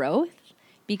character growth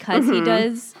because he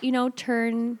does,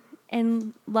 turn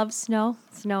and love Snow.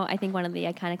 Snow, I think one of the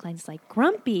iconic lines is like,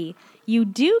 Grumpy, you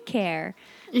do care.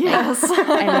 Yes. Like,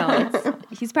 I don't know.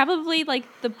 He's probably like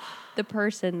the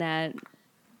person that,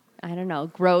 I don't know,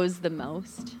 grows the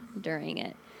most during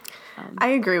it. I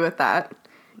agree with that.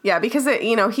 Yeah, because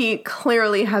he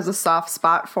clearly has a soft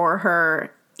spot for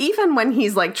her. Even when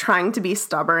he's like trying to be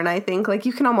stubborn, I think like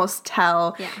you can almost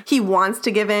tell he wants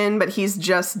to give in, but he's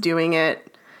just doing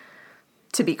it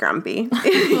to be grumpy.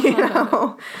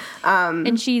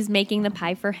 And she's making the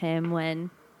pie for him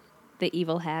when the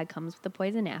evil hag comes with the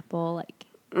poison apple. Like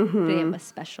they have a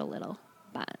special little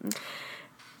bond.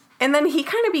 And then he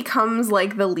kind of becomes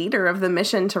like the leader of the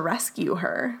mission to rescue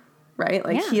her. Right?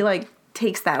 Like he like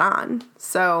takes that on.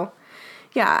 So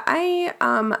yeah,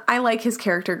 I like his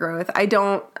character growth. I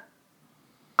don't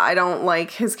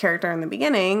like his character in the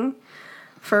beginning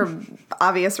for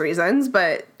obvious reasons,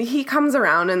 but he comes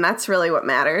around and that's really what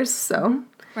matters. So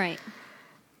right.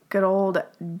 Good old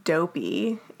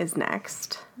Dopey is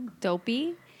next.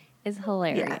 Dopey is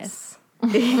hilarious. Yes.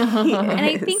 And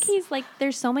I think he's like,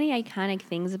 there's so many iconic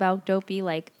things about Dopey,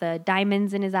 like the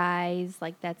diamonds in his eyes,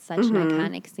 like that's such an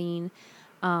iconic scene.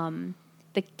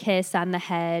 The kiss on the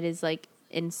head is like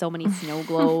in so many snow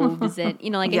globes, and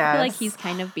I feel like he's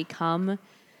kind of become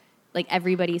like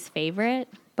everybody's favorite.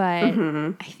 But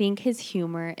I think his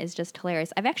humor is just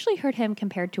hilarious. I've actually heard him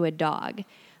compared to a dog.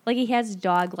 Like he has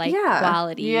dog-like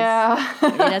qualities. Yeah,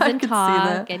 he doesn't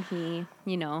talk, and he,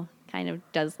 kind of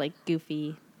does like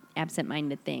goofy,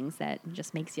 absent-minded things that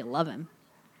just makes you love him.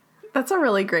 That's a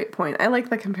really great point. I like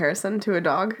the comparison to a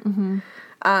dog.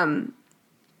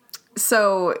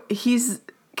 So he's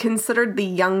considered the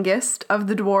youngest of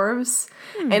the dwarves.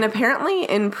 And apparently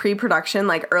in pre-production,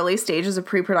 like early stages of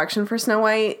pre-production for Snow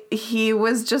White, he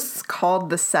was just called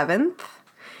the seventh.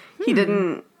 He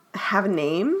didn't have a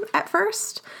name at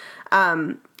first.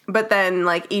 But then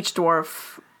like each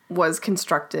dwarf was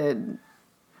constructed,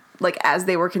 like as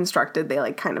they were constructed, they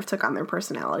like kind of took on their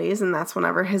personalities. And that's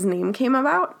whenever his name came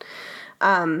about.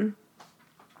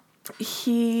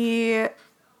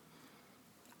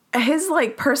 His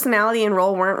like personality and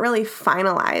role weren't really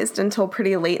finalized until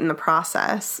pretty late in the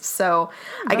process. So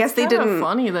I guess they didn't.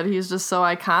 Funny that he's just so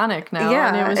iconic now.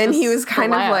 Yeah, and he was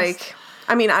kind of like,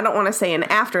 I mean, I don't want to say an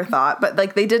afterthought, but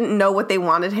like they didn't know what they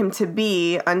wanted him to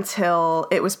be until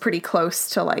it was pretty close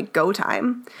to like go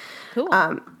time. Cool.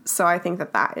 So I think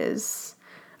that is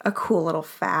a cool little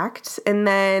fact. And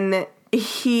then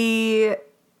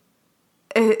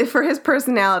for his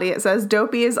personality, it says,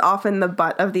 Dopey is often the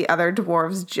butt of the other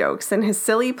dwarves' jokes, and his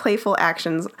silly, playful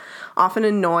actions often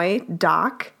annoy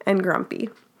Doc and Grumpy.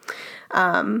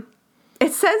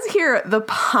 It says here, the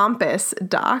pompous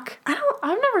Doc.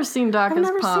 I've never seen Doc as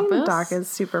pompous. I've never seen Doc as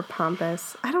super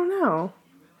pompous. I don't know.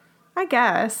 I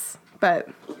guess, but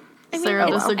Sarah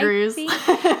disagrees.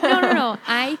 No.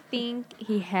 I think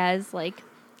he has, like,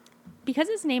 because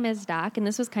his name is Doc, and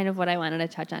this was kind of what I wanted to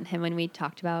touch on him when we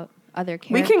talked about other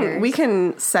characters. We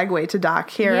can segue to Doc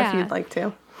here if you'd like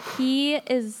to. He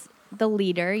is the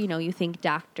leader. You think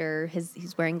doctor,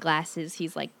 he's wearing glasses,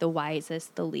 he's like the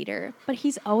wisest, the leader. But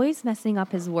he's always messing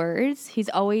up his words. He's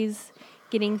always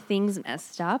getting things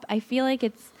messed up. I feel like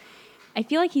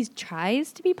he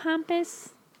tries to be pompous,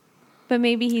 but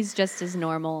maybe he's just as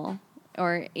normal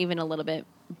or even a little bit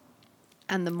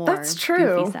on the more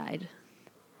goofy side.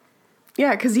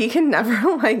 Yeah, because he can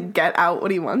never, like, get out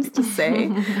what he wants to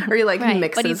say. Or he, like, mixes words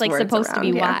around. But he's, like, supposed to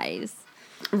be wise.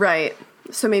 Right.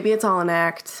 So maybe it's all an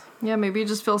act. Yeah, maybe he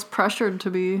just feels pressured to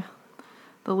be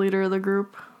the leader of the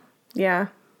group. Yeah.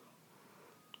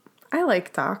 I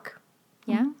like Doc.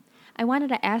 Yeah? I wanted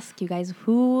to ask you guys,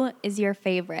 who is your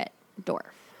favorite dwarf?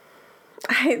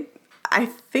 I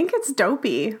think it's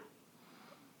Dopey.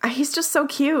 He's just so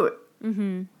cute.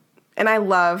 Mm-hmm. And I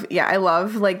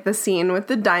love, like, the scene with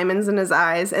the diamonds in his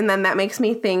eyes. And then that makes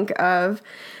me think of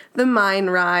the mine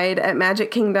ride at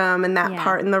Magic Kingdom, and that Yeah.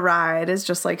 part in the ride is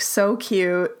just like so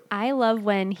cute. I love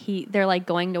when they're like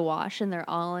going to wash and they're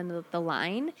all in the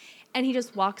line, and he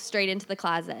just walks straight into the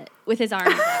closet with his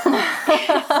arms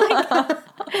out.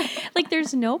 like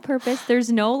there's no purpose,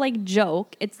 there's no like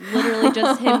joke. It's literally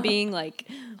just him being like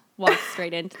walk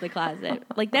straight into the closet.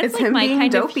 Like that's It's like him my being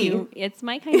kind dopey. of it's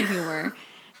my kind of humor.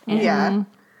 And Yeah.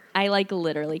 I like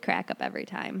literally crack up every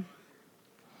time.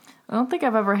 I don't think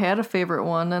I've ever had a favorite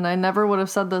one, and I never would have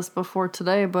said this before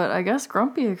today, but I guess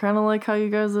Grumpy, I kind of like how you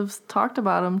guys have talked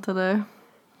about him today.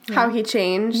 How he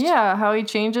changed. Yeah, how he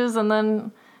changes, and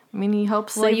then, I mean, he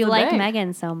helps Well, save you the like day.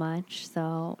 Megan so much,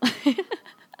 so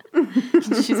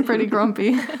She's pretty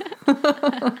grumpy.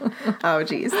 Oh,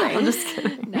 geez. I'm Thanks. just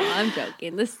kidding. no, I'm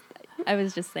joking. I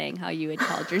was just saying how you had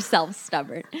called yourself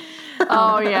stubborn.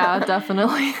 Oh, yeah,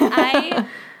 definitely. I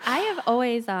have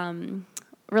always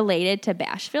related to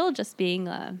Bashville just being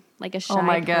like a shy Oh,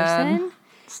 my God. person.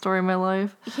 Story of my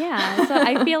life. Yeah, so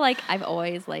I feel like I've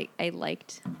always I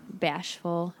liked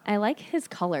Bashful. I like his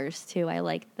colors too. I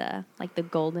like the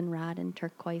goldenrod and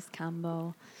turquoise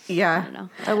combo. I Yeah. don't know.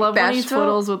 I love when he Bashful.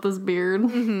 twiddles with his beard.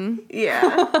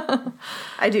 Yeah.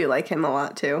 I do like him a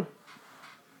lot too.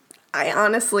 I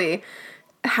honestly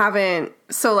haven't.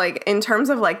 So, like, in terms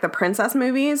of like the princess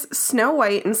movies, Snow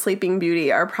White and Sleeping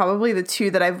Beauty are probably the two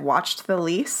that I've watched the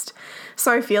least.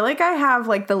 So I feel like I have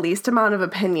like the least amount of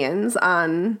opinions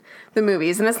on the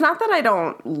movies. And it's not that I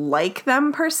don't like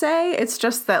them per se. It's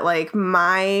just that like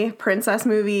my princess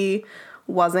movie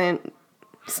wasn't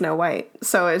Snow White.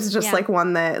 So it's just Yeah. like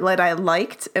one that I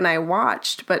liked and I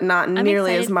watched, but not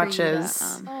nearly as excited for much you to,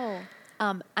 as.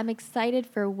 I'm excited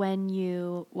for when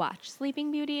you watch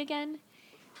Sleeping Beauty again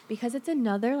because it's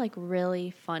another like really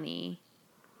funny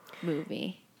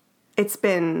movie. It's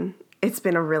been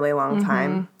a really long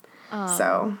time.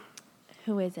 So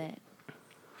Who is it?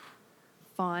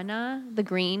 Fauna, the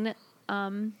green. The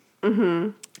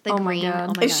Oh my green. God.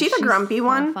 Oh my Is she gosh, the she's grumpy so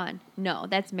one? Fun. No,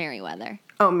 that's Merriweather.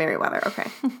 oh, Merriweather, okay.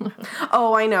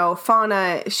 Oh, I know.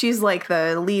 Fauna, she's like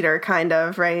the leader kind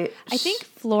of, right? I think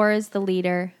Flora is the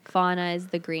leader. Fauna is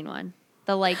the green one.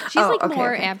 She's Oh, like okay,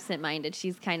 more okay. absent-minded.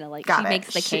 She's kind of like Got she it.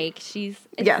 makes the She- cake.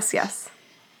 Yes.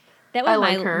 That was I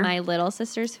like her. my little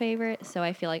sister's favorite, so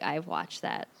I feel like I've watched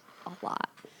that a lot.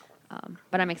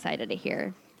 But I'm excited to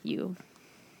hear you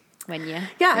when you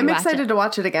Yeah, I'm watch excited it. to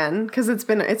watch it again because it's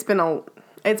been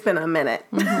a minute.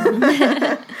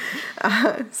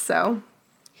 So,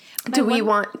 do we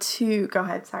want to go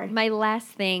ahead? Sorry. My last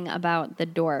thing about the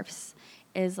dwarfs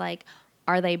is like,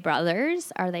 are they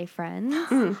brothers? Are they friends?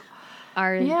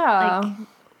 Are Yeah. how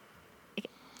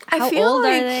I feel old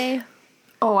like are they?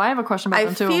 Oh, I have a question about I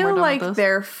them too. when we're feel done like with this.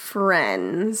 they're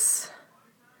friends.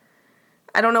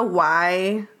 I don't know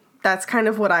why. That's kind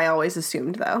of what I always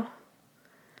assumed, though.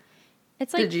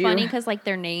 It's like Did you- funny because like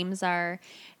their names are.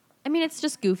 I mean, it's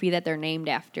just goofy that they're named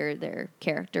after their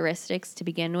characteristics to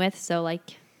begin with. So like,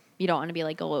 you don't want to be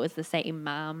like, oh, it was the same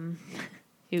mom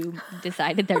who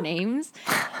decided their names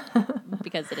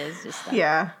because it is just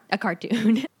a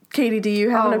cartoon. Katie, do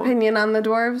you have an Oh. opinion on the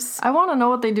dwarves? I want to know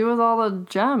what they do with all the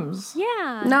gems.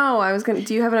 Yeah. No, I was gonna.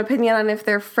 Do you have an opinion on if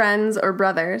they're friends or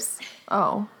brothers?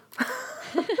 Oh.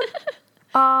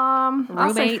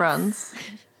 I'll say Roommates. friends.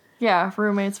 Yeah,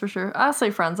 roommates for sure. I'll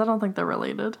say friends. I don't think they're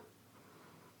related.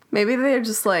 Maybe they're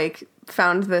just like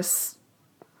found this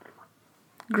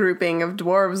grouping of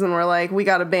dwarves and were like, we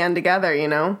got to band together, you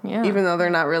know? Yeah. Even though they're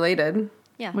not related.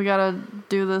 Yeah. We gotta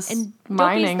do this And Dopey's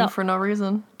mining the- for no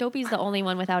reason. Dopey's the only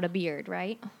one without a beard,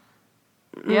 right?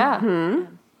 Yeah.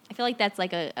 I feel like that's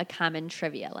like a common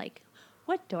trivia. Like,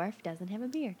 what dwarf doesn't have a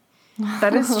beard?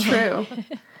 That is true.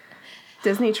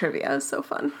 Disney trivia is so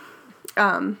fun.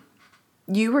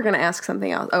 You were going to ask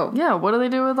something else. Oh, Yeah, what do they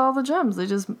do with all the gems?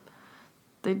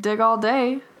 They dig all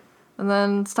day, and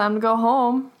then it's time to go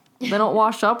home. They don't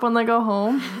wash up when they go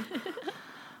home.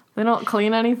 They don't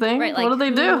clean anything. Right? Like, what do they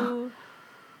do? who-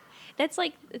 That's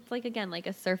like it's like again like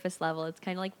a surface level. It's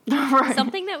kind of like Right.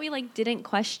 something that we like didn't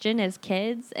question as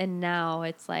kids, and now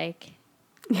it's like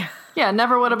Yeah,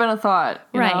 never would have been a thought.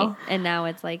 you right, know? and now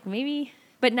it's like maybe,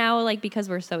 but now like because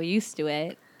we're so used to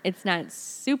it, it's not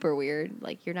super weird.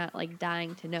 Like you're not like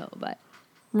dying to know, but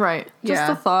Right. Just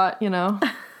Yeah. a thought, you know.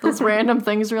 Those random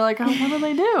things you're like, oh, what do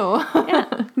they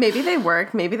do? maybe they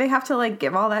work. Maybe they have to like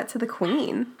give all that to the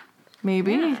queen.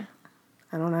 Maybe.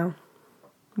 I don't know.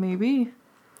 Maybe.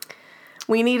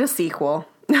 We need a sequel.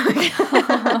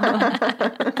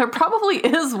 There probably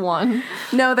is one.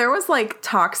 No, there was like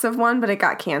talks of one, but it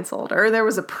got canceled. Or there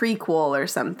was a prequel or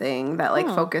something that like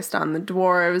focused on the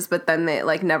dwarves, but then they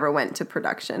like never went to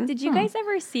production. Did you guys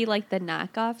ever see like the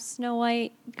knockoff Snow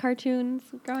White cartoons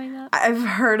growing up? I've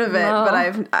heard of it, No. but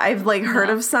I've like heard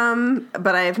of some,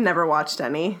 but I've never watched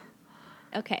any.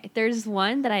 Okay, there's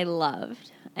one that I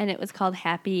loved, and it was called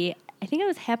Happy. I think it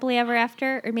was Happily Ever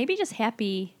After, or maybe just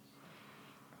Happy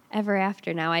Ever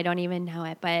After. Now I don't even know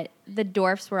it, but the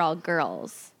dwarfs were all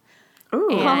girls, Ooh.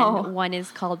 and one is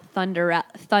called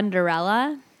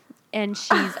Thunderella, and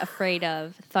she's afraid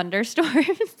of thunderstorms.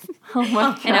 Oh my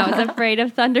god. And I was afraid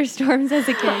of thunderstorms as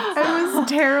a kid. I was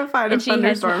terrified of And she has-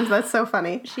 thunderstorms. That's so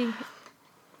funny.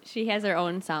 She has her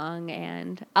own song,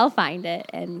 and I'll find it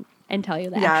and tell you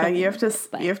that. Yeah, you have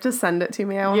to send it to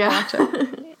me. I want to watch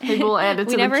it. Maybe we'll add it to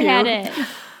We the never queue. had it.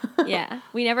 Yeah,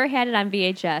 we never had it on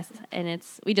VHS, and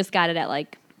we just got it at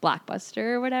like Blockbuster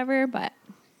or whatever. But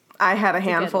I had a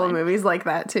handful of one. movies like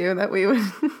that too that we would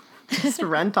just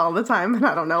rent all the time, and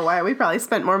I don't know why. We probably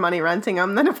spent more money renting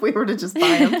them than if we were to just buy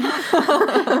them.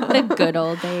 the good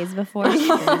old days before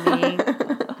streaming.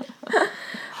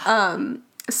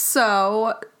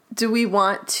 So, do we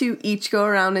want to each go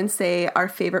around and say our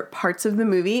favorite parts of the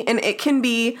movie? And it can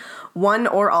be one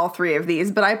or all three of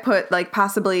these, but I put like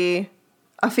possibly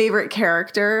a favorite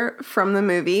character from the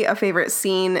movie, a favorite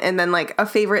scene, and then like a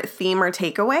favorite theme or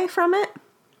takeaway from it.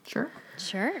 Sure.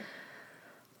 Sure.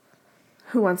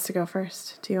 Who wants to go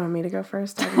first? Do you want me to go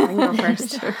first? I can go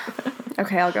first.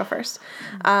 Okay, I'll go first.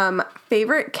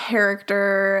 Favorite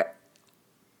character,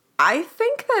 I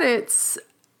think that it's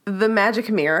the magic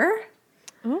mirror.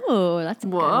 Ooh, that's a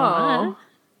good Whoa. one.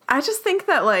 I just think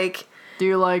that like Do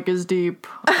you like his deep,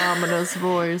 ominous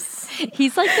voice?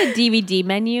 He's like the DVD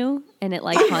menu, and it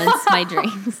like haunts my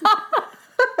dreams.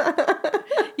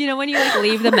 You know when you like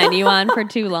leave the menu on for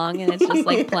too long, and it's just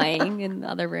like playing in the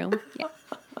other room. Yeah.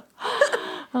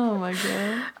 Oh my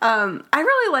god. I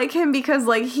really like him because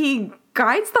like he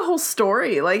guides the whole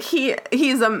story. Like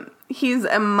he's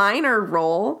a minor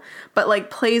role, but like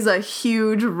plays a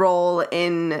huge role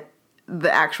in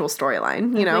the actual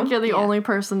storyline, you I know? think you're the only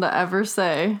person to ever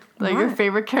say that your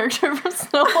favorite character from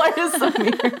Snow White is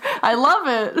the mirror. I love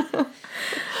it.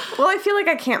 Well, I feel like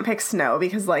I can't pick Snow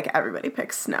because like everybody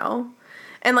picks Snow.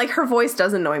 And like her voice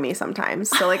does annoy me sometimes.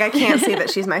 So like I can't say that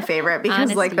she's my favorite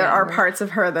because like there are Honesty. parts of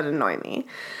her that annoy me.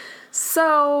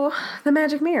 So, the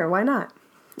magic mirror, why not?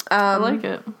 I like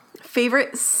it.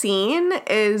 Favorite scene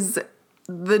is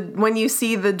when you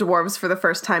see the dwarves for the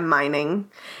first time mining.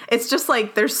 It's just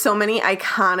like there's so many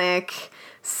iconic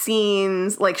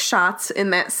scenes, like shots in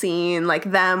that scene,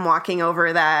 like them walking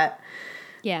over that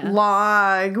Yeah.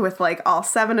 log with like all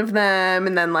 7 of them,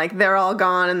 and then like they're all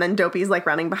gone, and then Dopey's like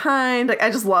running behind. Like I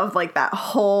just love like that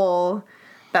whole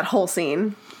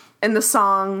scene, and the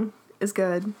song is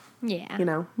good. Yeah. You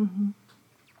know.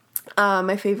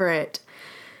 My favorite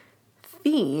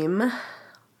theme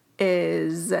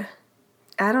is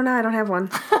I don't know. I don't have one.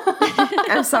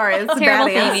 I'm sorry. That's a bad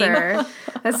Terrible answer.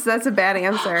 That's a bad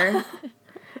answer.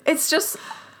 It's just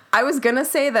I was gonna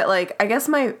say that like I guess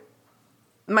my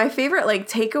favorite like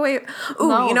takeaway. Ooh,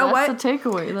 No, you know that's what? the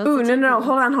takeaway. That's Ooh, the no. takeaway.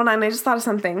 Hold on. I just thought of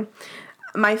something.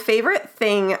 My favorite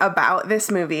thing about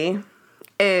this movie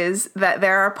is that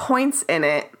there are points in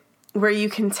it where you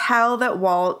can tell that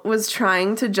Walt was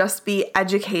trying to just be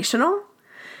educational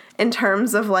in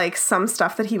terms of like some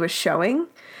stuff that he was showing.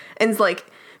 And like,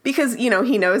 because, you know,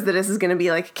 he knows that this is going to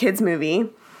be like a kid's movie.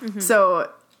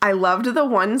 So I loved the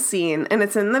one scene, and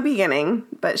it's in the beginning,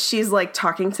 but she's like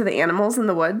talking to the animals in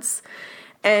the woods.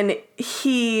 And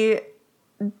he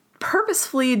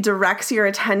purposefully directs your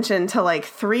attention to like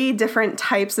 3 different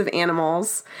types of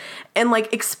animals and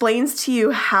like explains to you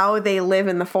how they live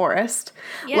in the forest.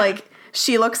 Yeah. Like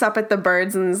she looks up at the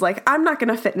birds and is like, I'm not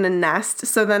going to fit in a nest.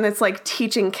 So then it's like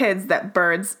teaching kids that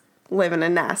birds live in a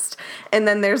nest. And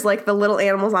then there's like the little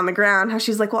animals on the ground, how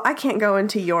she's like, well, I can't go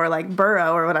into your like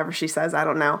burrow or whatever she says. I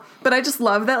don't know. But I just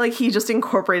love that like he just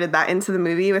incorporated that into the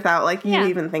movie without like Yeah. you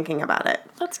even thinking about it.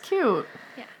 That's cute.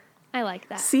 Yeah. I like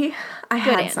that. See, I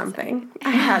had answer. something. I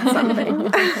had something.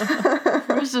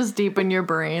 It was just deep in your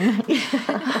brain.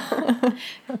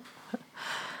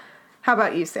 How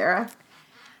about you, Sarah?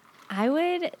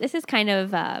 This is kind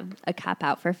of a cop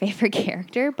out for favorite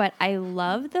character, but I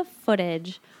love the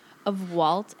footage of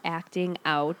Walt acting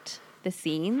out the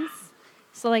scenes.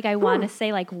 So, like, I want to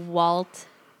say, like, Walt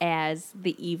as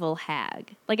the evil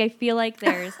hag. Like, I feel like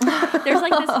there's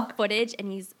like this footage,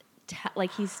 and he's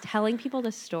telling people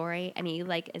the story, and he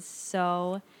like is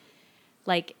so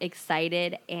like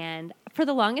excited, and for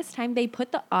the longest time they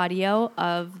put the audio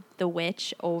of the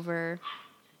witch over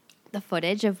the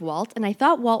footage of Walt, and I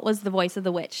thought Walt was the voice of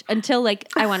the witch until like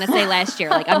I want to say last year.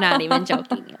 Like I'm not even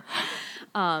joking you.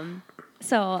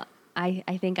 So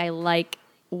I think I like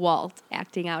Walt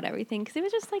acting out everything because it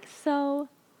was just like so,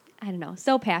 I don't know,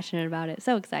 so passionate about it,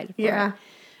 so excited for it.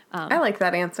 I like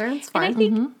that answer. It's fine. And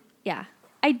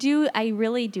I think, I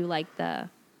really do like the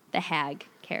hag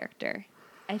character.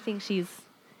 I think she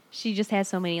just has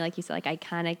so many, like you said, like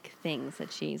iconic things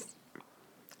that you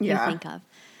think of.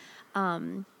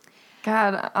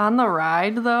 God, on the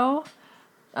ride though,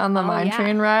 on the mine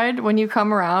train ride, when you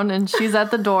come around and she's at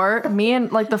the door,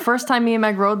 the first time me and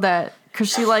Meg rode that, because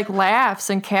she like laughs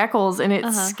and cackles and it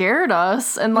scared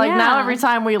us. And like now every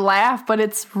time we laugh, but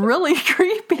it's really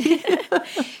creepy.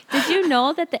 Did you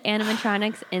know that the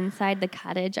animatronics inside the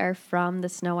cottage are from the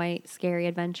Snow White Scary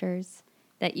Adventures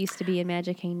that used to be in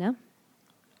Magic Kingdom?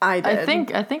 I did.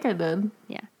 I think I did.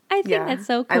 Yeah. I think that's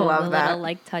so cool. I love the that. little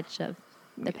like touch of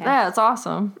the past. Yeah, it's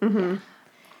awesome. Mm-hmm.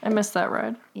 I missed that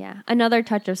ride. Yeah. Another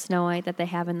touch of Snow White that they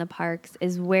have in the parks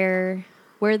is where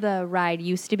the ride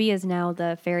used to be is now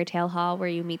the fairy tale hall where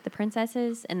you meet the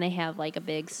princesses, and they have like a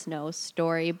big snow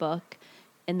story book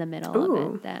in the middle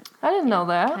of it that I didn't know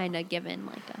that. kind of given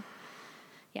like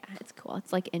it's cool.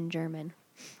 It's like in German.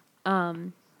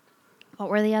 What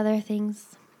were the other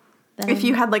things? If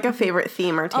you had like a favorite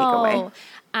theme or takeaway.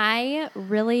 I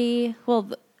really,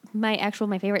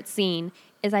 my favorite scene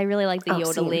is I really like the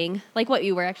yodeling, like what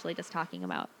you were actually just talking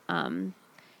about.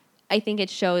 I think it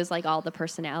shows like all the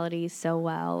personalities so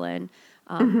well, and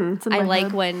I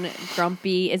like when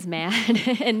Grumpy is mad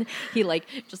and he like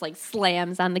just like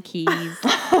slams on the keys.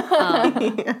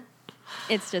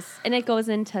 It's just, and it goes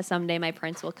into Someday My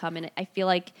Prince Will Come, and I feel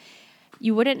like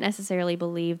you wouldn't necessarily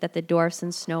believe that the dwarfs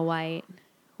and Snow White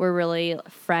were really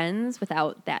friends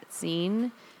without that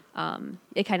scene.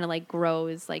 It kind of like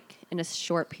grows like in a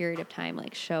short period of time,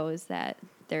 like shows that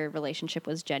their relationship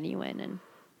was genuine and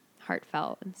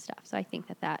heartfelt and stuff. So I think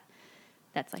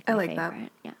that's like my favorite.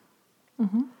 That. Yeah.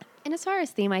 Mm-hmm. And as far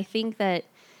as theme, I think that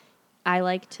I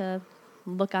like to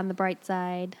look on the bright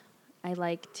side. I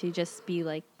like to just be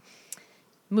like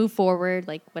move forward,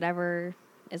 like whatever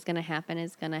is going to happen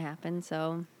is going to happen.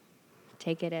 So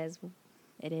take it as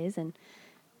it is and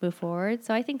move forward.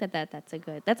 So I think that's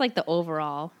that's like the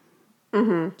overall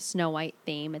Snow White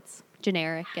theme. It's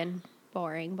generic and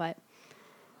boring, but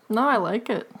no, I like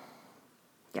it.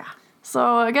 Yeah.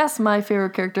 So I guess my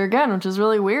favorite character again, which is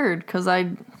really weird because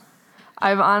I've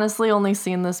honestly only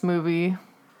seen this movie.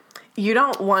 You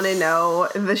don't want to know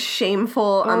the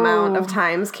shameful amount of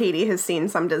times Katie has seen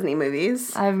some Disney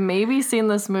movies. I've maybe seen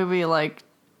this movie like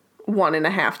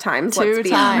 1.5 times. Two let's be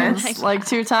times, honest. like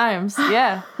 2 times.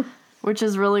 Yeah. Which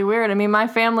is really weird. I mean, my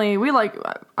family,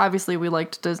 obviously we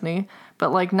liked Disney,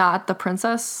 but like not the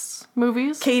princess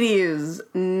movies. Katie is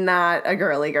not a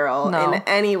girly girl in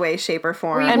any way, shape, or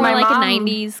form. Were you And more my like mom- a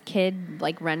 90s kid,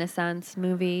 like Renaissance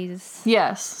movies?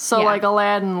 Yes. So Yeah. like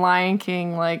Aladdin, Lion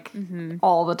King, like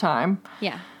all the time.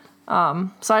 Yeah.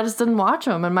 So I just didn't watch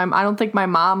them, and I don't think my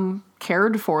mom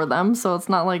cared for them, so it's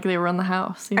not like they were in the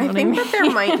house. You know I what think I mean? that there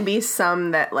might be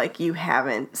some that like you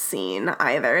haven't seen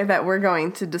either that we're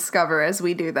going to discover as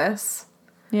we do this.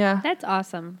 Yeah. That's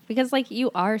awesome because like you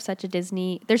are such a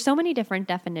Disney. There's so many different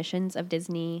definitions of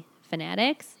Disney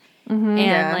fanatics,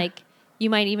 and like you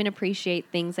might even appreciate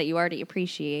things that you already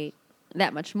appreciate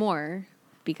that much more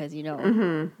because you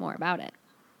know more about it.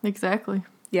 Exactly.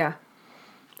 Yeah,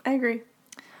 I agree.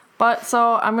 But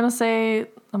so I'm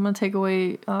gonna take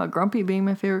away Grumpy being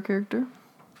my favorite character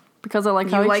because I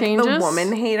like how You he like changes. the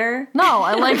woman hater? No,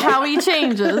 I like how he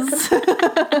changes.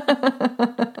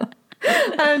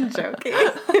 I'm joking.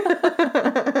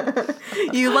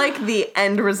 You like the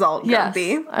end result, Yes,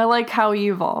 Grumpy. I like how he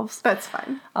evolves. That's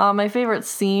fine. My favorite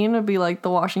scene would be like the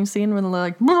washing scene when they're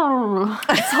like, "Brr."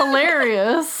 It's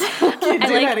hilarious. Can you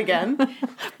do that again?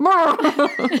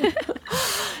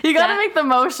 You gotta make the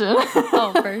motion.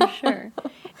 Oh, for sure.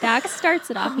 Doc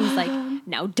starts it off. He's like,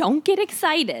 "Now don't get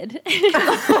excited."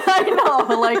 I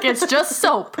know, like it's just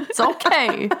soap. It's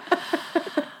okay.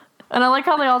 And I like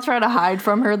how they all try to hide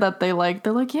from her that they're like,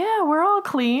 yeah, we're all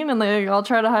clean, and they all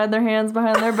try to hide their hands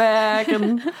behind their back,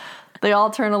 and they all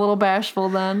turn a little bashful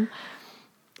then.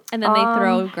 And then they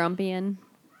throw Grumpy in.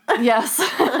 Yes.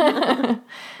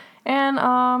 And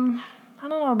I don't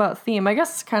know about theme. I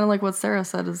guess it's kind of like what Sarah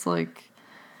said is like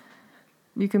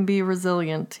you can be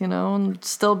resilient, you know, and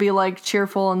still be like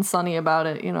cheerful and sunny about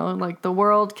it, you know, like the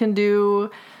world can do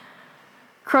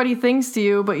cruddy things to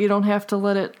you, but you don't have to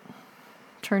let it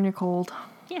turn you cold.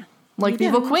 Yeah. Like the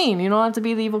evil queen. You don't have to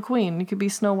be the evil queen. You could be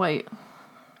Snow White.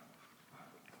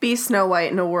 be Snow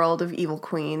White in a world of evil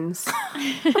queens.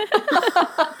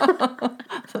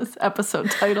 This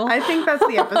episode title. I think that's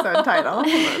the episode title.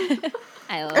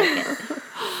 I like it.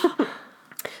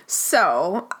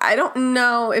 So, I don't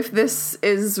know if this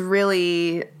is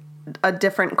really a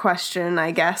different question,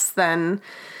 I guess, than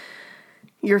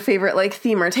your favorite, like,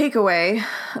 theme or takeaway.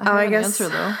 I guess. Answer,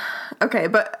 though. Okay,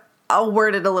 but I'll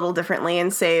word it a little differently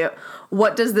and say,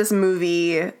 what does this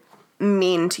movie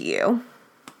mean to you?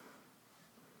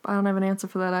 I don't have an answer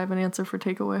for that. I have an answer for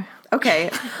takeaway.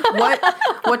 Okay,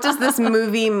 what does this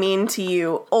movie mean to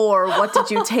you, or what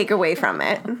did you take away from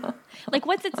it? Like,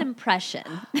 what's its impression?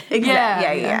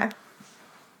 Exactly.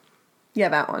 Yeah,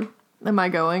 that one. Am I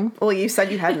going? Well, you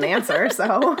said you had an answer,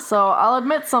 so. So I'll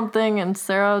admit something, and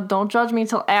Sarah, don't judge me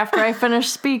till after I finish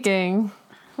speaking.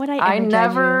 I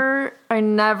never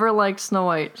liked Snow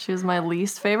White. She was my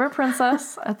least favorite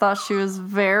princess. I thought she was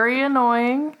very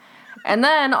annoying. And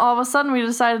then all of a sudden we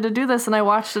decided to do this, and I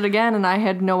watched it again, and I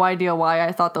had no idea why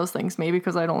I thought those things, maybe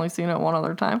because I'd only seen it one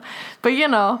other time. But I don't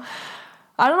know,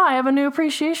 I have a new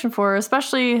appreciation for her,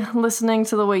 especially listening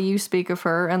to the way you speak of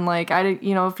her. And like,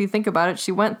 if you think about it,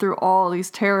 she went through all these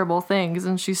terrible things,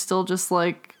 and she's still just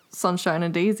like sunshine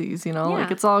and daisies, like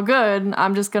it's all good.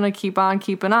 I'm just going to keep on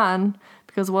keeping on,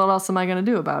 because what else am I going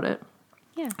to do about it?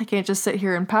 Yeah. I can't just sit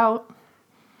here and pout.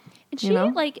 And she,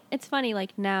 like, it's funny,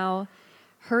 like, now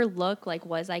her look, like,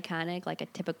 was iconic, like a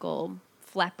typical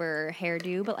flapper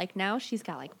hairdo, but, like, now she's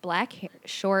got, like, black hair,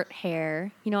 short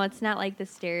hair. It's not, like, the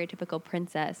stereotypical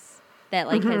princess that,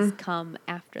 like, has come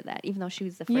after that, even though she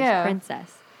was the first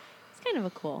princess. It's kind of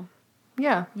a cool,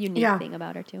 unique thing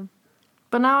about her, too.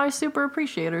 But now I super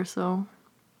appreciate her, so.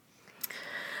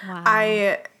 Wow.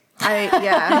 I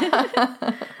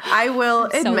will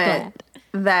admit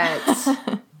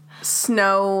that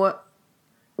Snow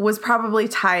was probably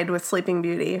tied with Sleeping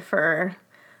Beauty for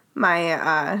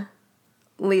my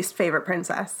least favorite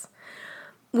princess,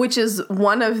 which is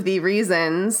one of the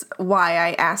reasons why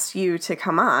I asked you to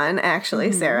come on,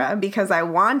 actually, Sarah, because I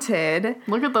wanted...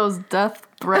 Look at those death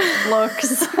threat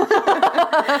looks.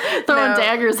 Throwing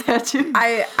daggers at you.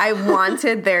 I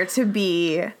wanted there to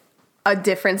be a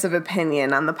difference of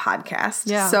opinion on the podcast.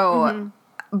 Yeah. So,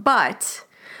 but...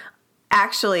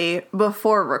 Actually,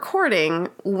 before recording,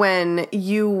 when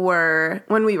we were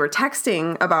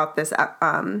texting about this,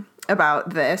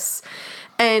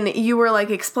 and you were like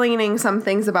explaining some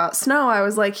things about Snow, I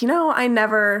was like, I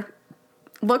never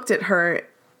looked at her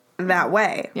that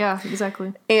way. Yeah,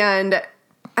 exactly. And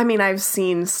I mean, I've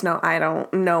seen Snow. I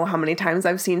don't know how many times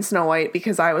I've seen Snow White,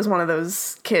 because I was one of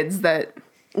those kids that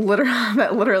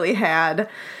literally had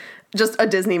just a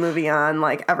Disney movie on,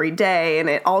 like, every day, and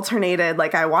it alternated.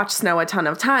 Like, I watched Snow a ton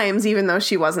of times, even though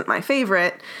she wasn't my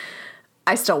favorite.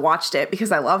 I still watched it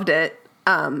because I loved it,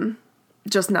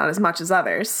 just not as much as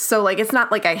others. So, like, it's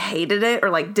not like I hated it or,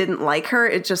 like, didn't like her.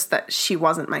 It's just that she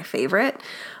wasn't my favorite.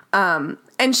 And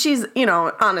she's,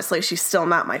 honestly, she's still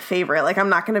not my favorite. Like, I'm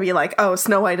not going to be like, oh,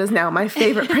 Snow White is now my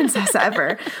favorite princess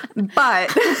ever.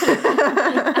 But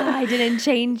I didn't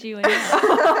change you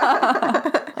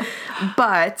enough.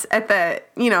 But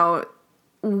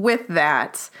with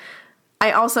that,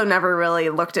 I also never really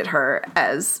looked at her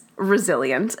as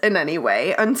resilient in any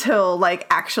way until, like,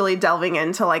 actually delving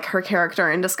into, like, her character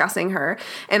and discussing her.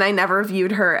 And I never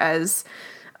viewed her as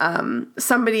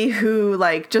somebody who,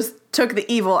 like, just took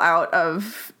the evil out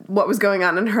of what was going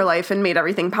on in her life and made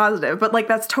everything positive. But, like,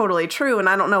 that's totally true, and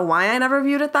I don't know why I never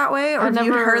viewed it that way or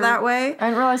viewed her that way. I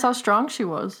didn't realize how strong she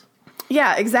was.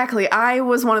 Yeah, exactly. I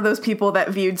was one of those people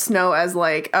that viewed Snow as,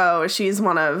 like, oh, she's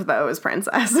one of those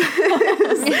princesses. Well,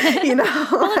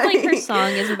 it's like her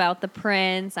song is about the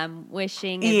prince. I'm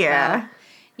wishing is about,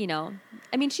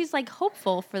 I mean, she's, like,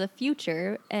 hopeful for the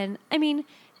future. And, I mean,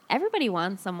 everybody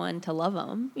wants someone to love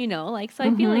them, like, so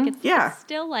I feel like it's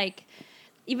still, like,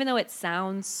 even though it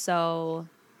sounds so,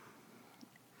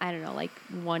 I don't know, like,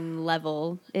 one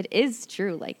level, it is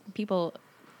true. Like, people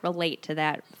relate to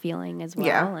that feeling as well.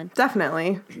 Yeah, and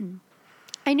definitely.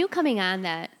 I knew coming on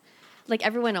that, like,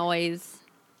 everyone always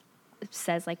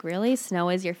says, like, really, Snow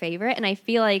is your favorite? And I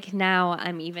feel like now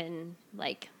I'm even,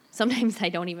 like, sometimes I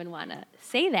don't even want to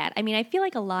say that. I mean, I feel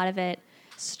like a lot of it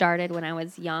started when I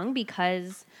was young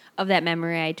because of that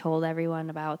memory I told everyone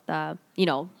about the,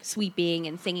 sweeping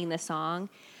and singing the song.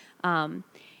 And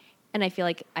I feel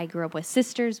like I grew up with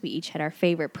sisters. We each had our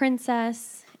favorite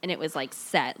princess. And it was, like,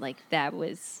 set. Like, that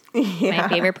was my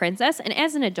favorite princess. And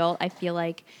as an adult, I feel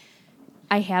like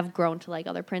I have grown to like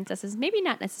other princesses. Maybe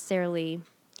not necessarily,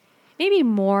 maybe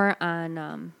more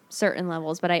on certain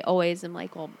levels. But I always am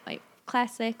like, well,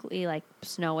 classically, like,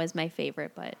 Snow is my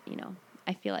favorite. But,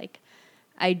 I feel like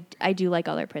I do like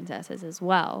other princesses as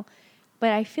well.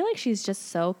 But I feel like she's just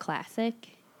so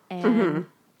classic. And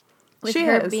with She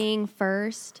her is. being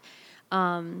first,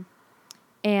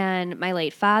 and my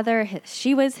late father,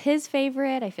 she was his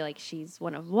favorite. I feel like she's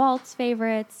one of Walt's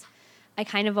favorites. I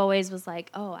kind of always was like,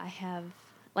 oh, I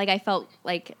felt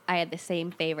like I had the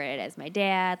same favorite as my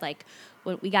dad. Like,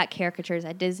 when we got caricatures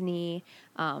at Disney,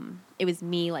 it was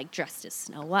me, like, dressed as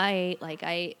Snow White. Like,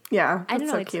 I don't know.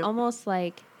 so It's cute. almost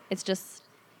like it's just,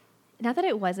 not that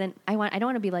it wasn't, I don't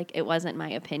want to be like, it wasn't my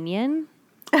opinion.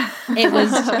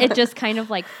 It just kind of,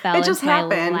 like, fell It just into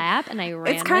my happened. lap, and I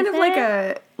ran It's kind with of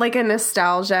it. like a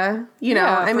nostalgia, you know.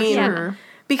 Yeah, I for mean, sure.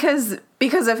 because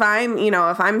if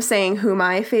I'm saying who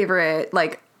my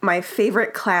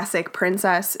favorite classic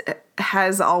princess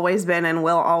has always been and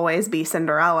will always be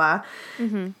Cinderella.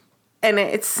 And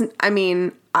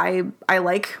I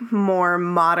like more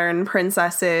modern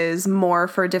princesses more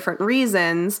for different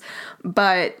reasons,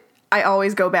 but I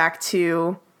always go back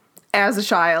to, as a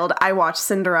child, I watched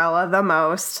Cinderella the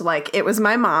most. Like, it was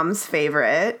my mom's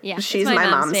favorite. Yeah, it's she's my my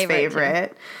mom's mom's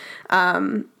favorite,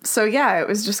 favorite. So yeah, it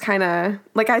was just kind of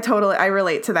like I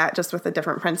relate to that just with a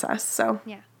different princess. So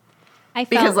Yeah. I felt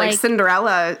because like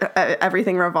Cinderella,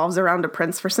 everything revolves around a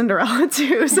prince for Cinderella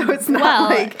too. So it's not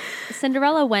like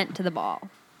Cinderella went to the ball.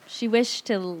 She wished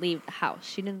to leave the house.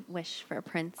 She didn't wish for a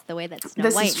prince the way that Snow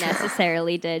This is White true.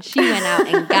 necessarily did. She went out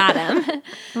and got him.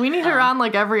 We need her on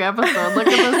like every episode. Look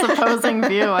at this opposing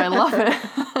view. I love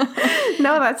it.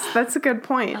 no, that's a good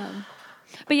point.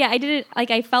 But yeah, I didn't, like,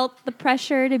 I felt the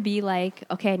pressure to be like,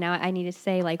 okay, now I need to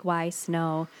say, like, why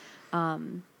Snow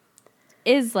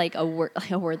is like a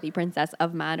worthy princess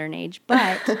of modern age.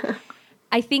 But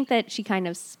I think that she kind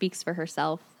of speaks for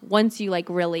herself once you, like,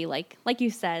 really, like you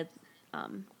said,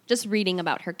 just reading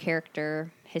about her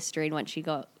character history and what she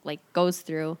goes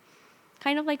through.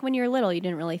 Kind of like when you're little, you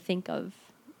didn't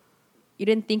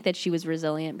think that she was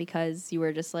resilient because you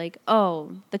were just like,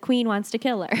 oh, the queen wants to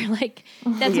kill her. Like,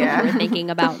 that's what you were thinking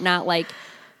about, not like,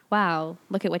 wow,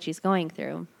 look at what she's going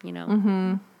through, you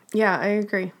know? Yeah, I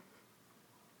agree.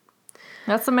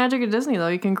 That's the magic of Disney, though.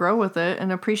 You can grow with it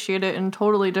and appreciate it in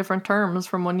totally different terms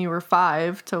from when you were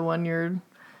 5 to when you're,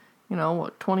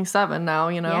 27 now,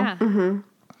 Yeah.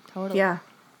 Totally. Yeah.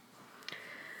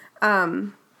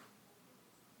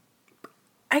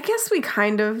 I guess we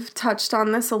kind of touched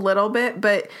on this a little bit,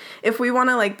 but if we want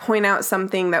to like point out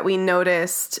something that we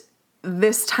noticed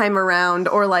this time around,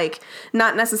 or like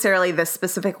not necessarily this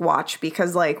specific watch,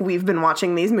 because like we've been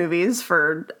watching these movies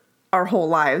for our whole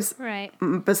lives, Right.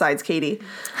 besides Katie.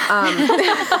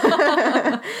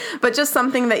 But just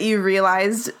something that you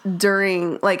realized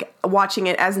during like watching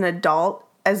it as an adult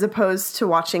as opposed to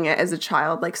watching it as a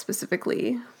child, like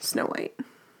specifically Snow White.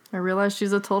 I realize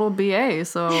she's a total BA,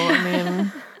 so,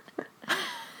 I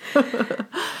mean,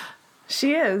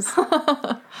 She is.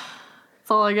 that's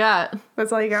all I got.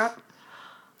 That's all you got?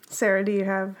 Sarah, do you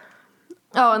have?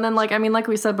 Oh, and then, like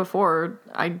we said before,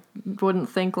 I wouldn't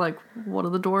think, like, what do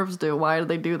the dwarves do? Why do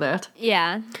they do that?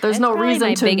 Yeah. There's That's no probably my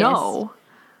reason to biggest- know,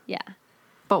 Yeah.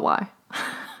 but why?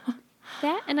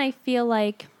 That, and I feel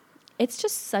like it's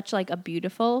just such like a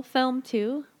beautiful film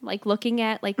too. Like looking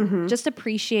at like just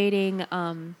appreciating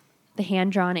the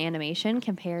hand-drawn animation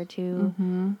compared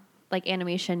to like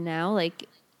animation now. Like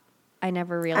I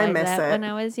never realized miss that it. when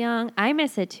I was young. I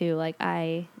miss it too. Like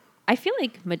I feel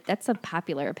like that's a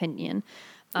popular opinion.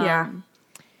 Yeah.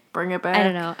 Bring it back. I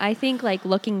don't know. I think like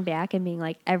looking back and being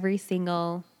like every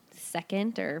single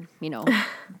second or,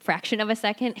 fraction of a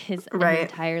second is Right. an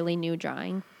entirely new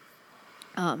drawing.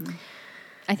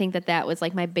 I think that was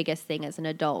like my biggest thing as an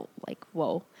adult. Like,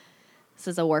 whoa, this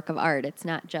is a work of art. It's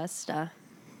not just a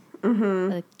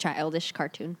childish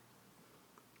cartoon.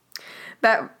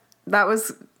 That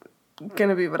was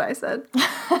gonna be what I said.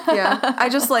 Yeah. I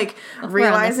just like We're on the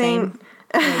realizing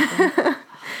same wavelength.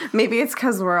 maybe it's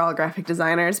because we're all graphic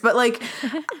designers, but like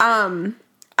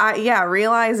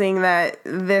realizing that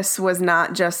this was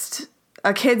not just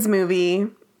a kid's movie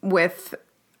with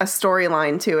a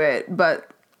storyline to it, but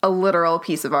a literal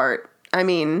piece of art. I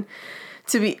mean,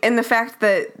 and the fact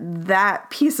that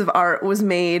piece of art was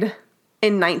made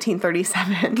in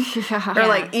 1937 or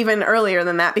like even earlier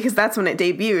than that, because that's when it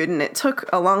debuted and it took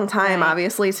a long time, Right.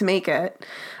 obviously, to make it.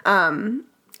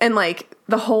 And like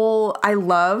I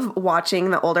love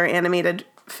watching the older animated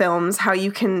films, how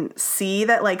you can see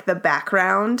that like the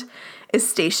background is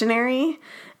stationary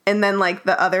and then like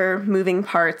the other moving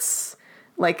parts,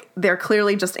 like they're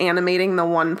clearly just animating the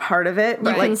one part of it,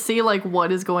 but You like can see, like,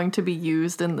 what is going to be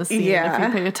used in the scene if Yeah.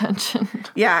 you pay attention.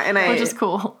 yeah, and Which is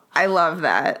cool. I love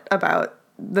that about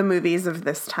the movies of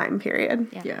this time period.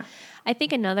 Yeah. Yeah. I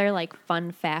think another like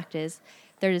fun fact is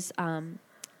there's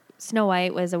Snow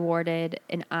White was awarded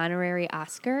an honorary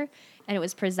Oscar, and it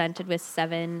was presented with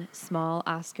 7 small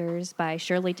Oscars by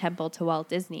Shirley Temple to Walt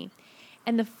Disney.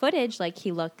 And the footage, like,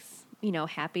 he looks,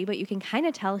 happy, but you can kind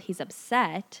of tell he's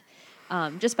upset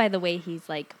just by the way he's,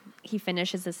 like, he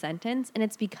finishes a sentence. And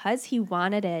it's because he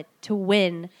wanted it to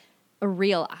win a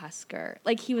real Oscar.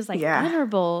 Like, he was like,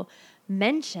 honorable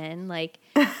mention, like,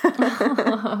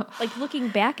 like, looking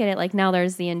back at it, like, now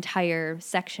there's the entire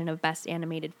section of Best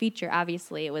Animated Feature.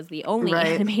 Obviously, it was the only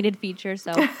animated feature,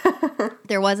 so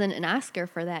there wasn't an Oscar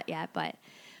for that yet, but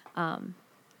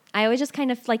I always just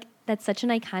kind of, like, that's such an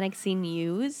iconic scene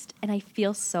used, and I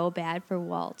feel so bad for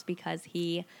Walt because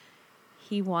he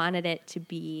wanted it to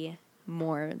be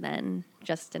more than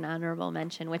just an honorable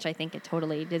mention, which I think it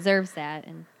totally deserves that,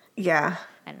 and I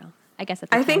don't know. I guess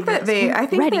I think that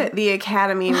the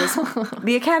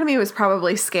Academy was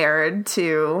probably scared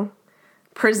to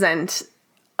present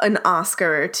an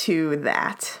Oscar to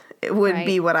that. It would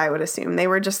be what I would assume. They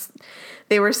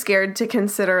were scared to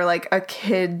consider, like, a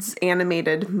kids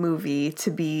animated movie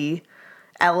to be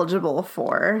eligible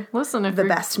for the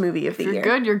best movie of the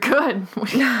year. You're good.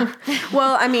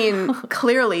 Well, I mean,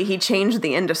 clearly he changed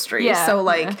the industry. So,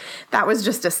 like, that was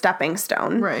just a stepping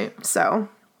stone. Right. So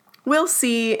we'll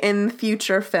see in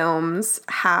future films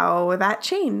how that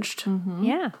changed. Mm-hmm.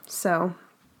 Yeah. So,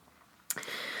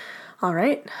 all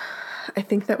right. I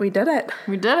think that we did it.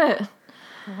 We did it.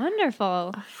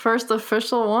 Wonderful. First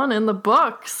official one in the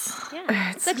books.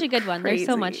 Yeah. It's such a good one. There's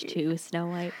so much to Snow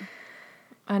White.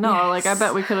 I know. Like, I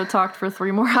bet we could have talked for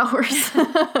 3 more hours.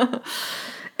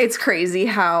 It's crazy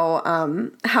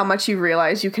how much you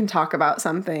realize you can talk about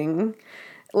something,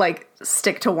 like,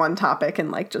 stick to one topic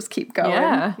and, like, just keep going.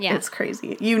 Yeah. It's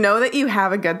crazy. You know that you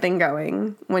have a good thing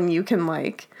going when you can,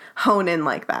 like, hone in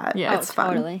like that. Yeah. It's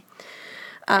fun. Totally.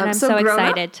 And I'm so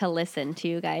excited to listen to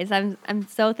you guys. I'm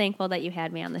so thankful that you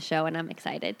had me on the show, and I'm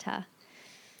excited to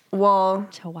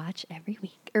watch every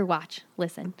week. Or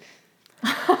listen.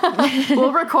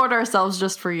 We'll record ourselves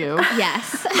just for you.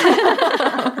 Yes.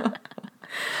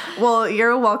 Well,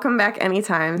 you're welcome back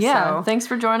anytime. Yeah, so. Thanks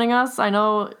for joining us. I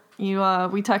know you.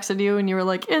 We texted you and you were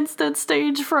like, instant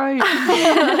stage fright.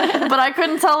 But I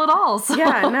couldn't tell it all. So.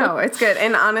 Yeah, no, it's good.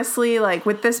 And honestly, like,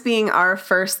 with this being our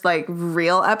first, like,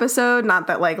 real episode, not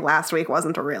that, like, last week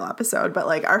wasn't a real episode, but,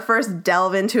 like, our first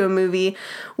delve into a movie,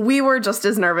 we were just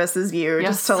as nervous as you. Yes.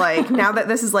 Just to, like, now that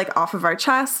this is, like, off of our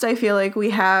chest, I feel like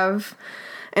we have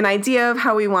an idea of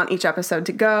how we want each episode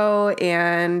to go,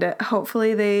 and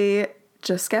hopefully they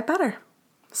just get better.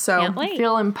 So, Can't wait.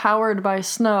 Feel empowered by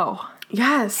snow.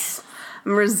 Yes.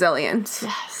 I'm resilient.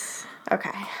 Yes. Okay.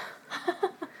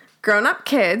 Grown Up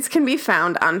Kids can be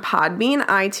found on Podbean,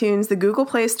 iTunes, the Google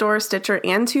Play Store, Stitcher,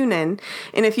 and TuneIn.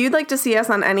 And if you'd like to see us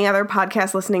on any other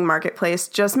podcast listening marketplace,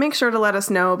 just make sure to let us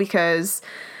know because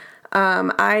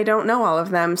I don't know all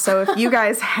of them. So if you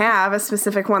guys have a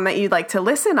specific one that you'd like to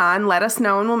listen on, let us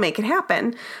know and we'll make it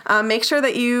happen. Make sure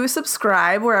that you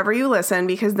subscribe wherever you listen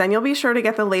because then you'll be sure to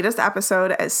get the latest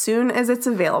episode as soon as it's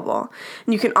available.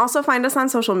 And you can also find us on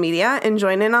social media and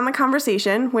join in on the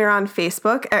conversation. We're on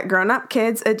Facebook at Grown Up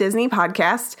Kids, a Disney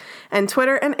podcast, and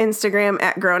Twitter and Instagram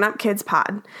at Grown Up Kids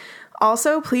Pod.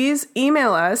 Also, please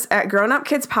email us at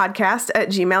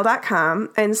grownupkidspodcast@gmail.com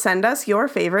and send us your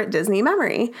favorite Disney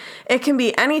memory. It can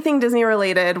be anything Disney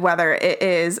related, whether it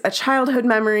is a childhood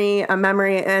memory, a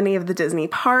memory at any of the Disney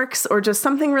parks, or just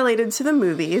something related to the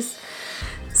movies.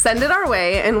 Send it our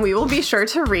way and we will be sure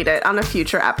to read it on a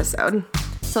future episode.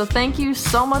 So thank you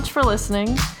so much for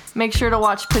listening. Make sure to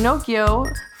watch Pinocchio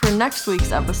for next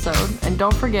week's episode. And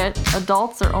don't forget,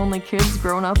 adults are only kids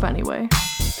grown up anyway.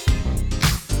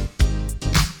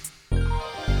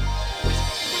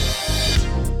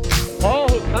 All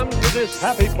who come to this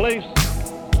happy place,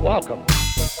 welcome.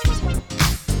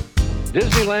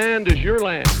 Disneyland is your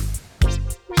land.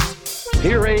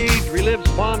 Here age relives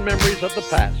fond memories of the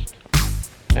past.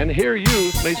 And here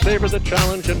youth may savor the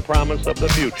challenge and promise of the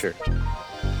future.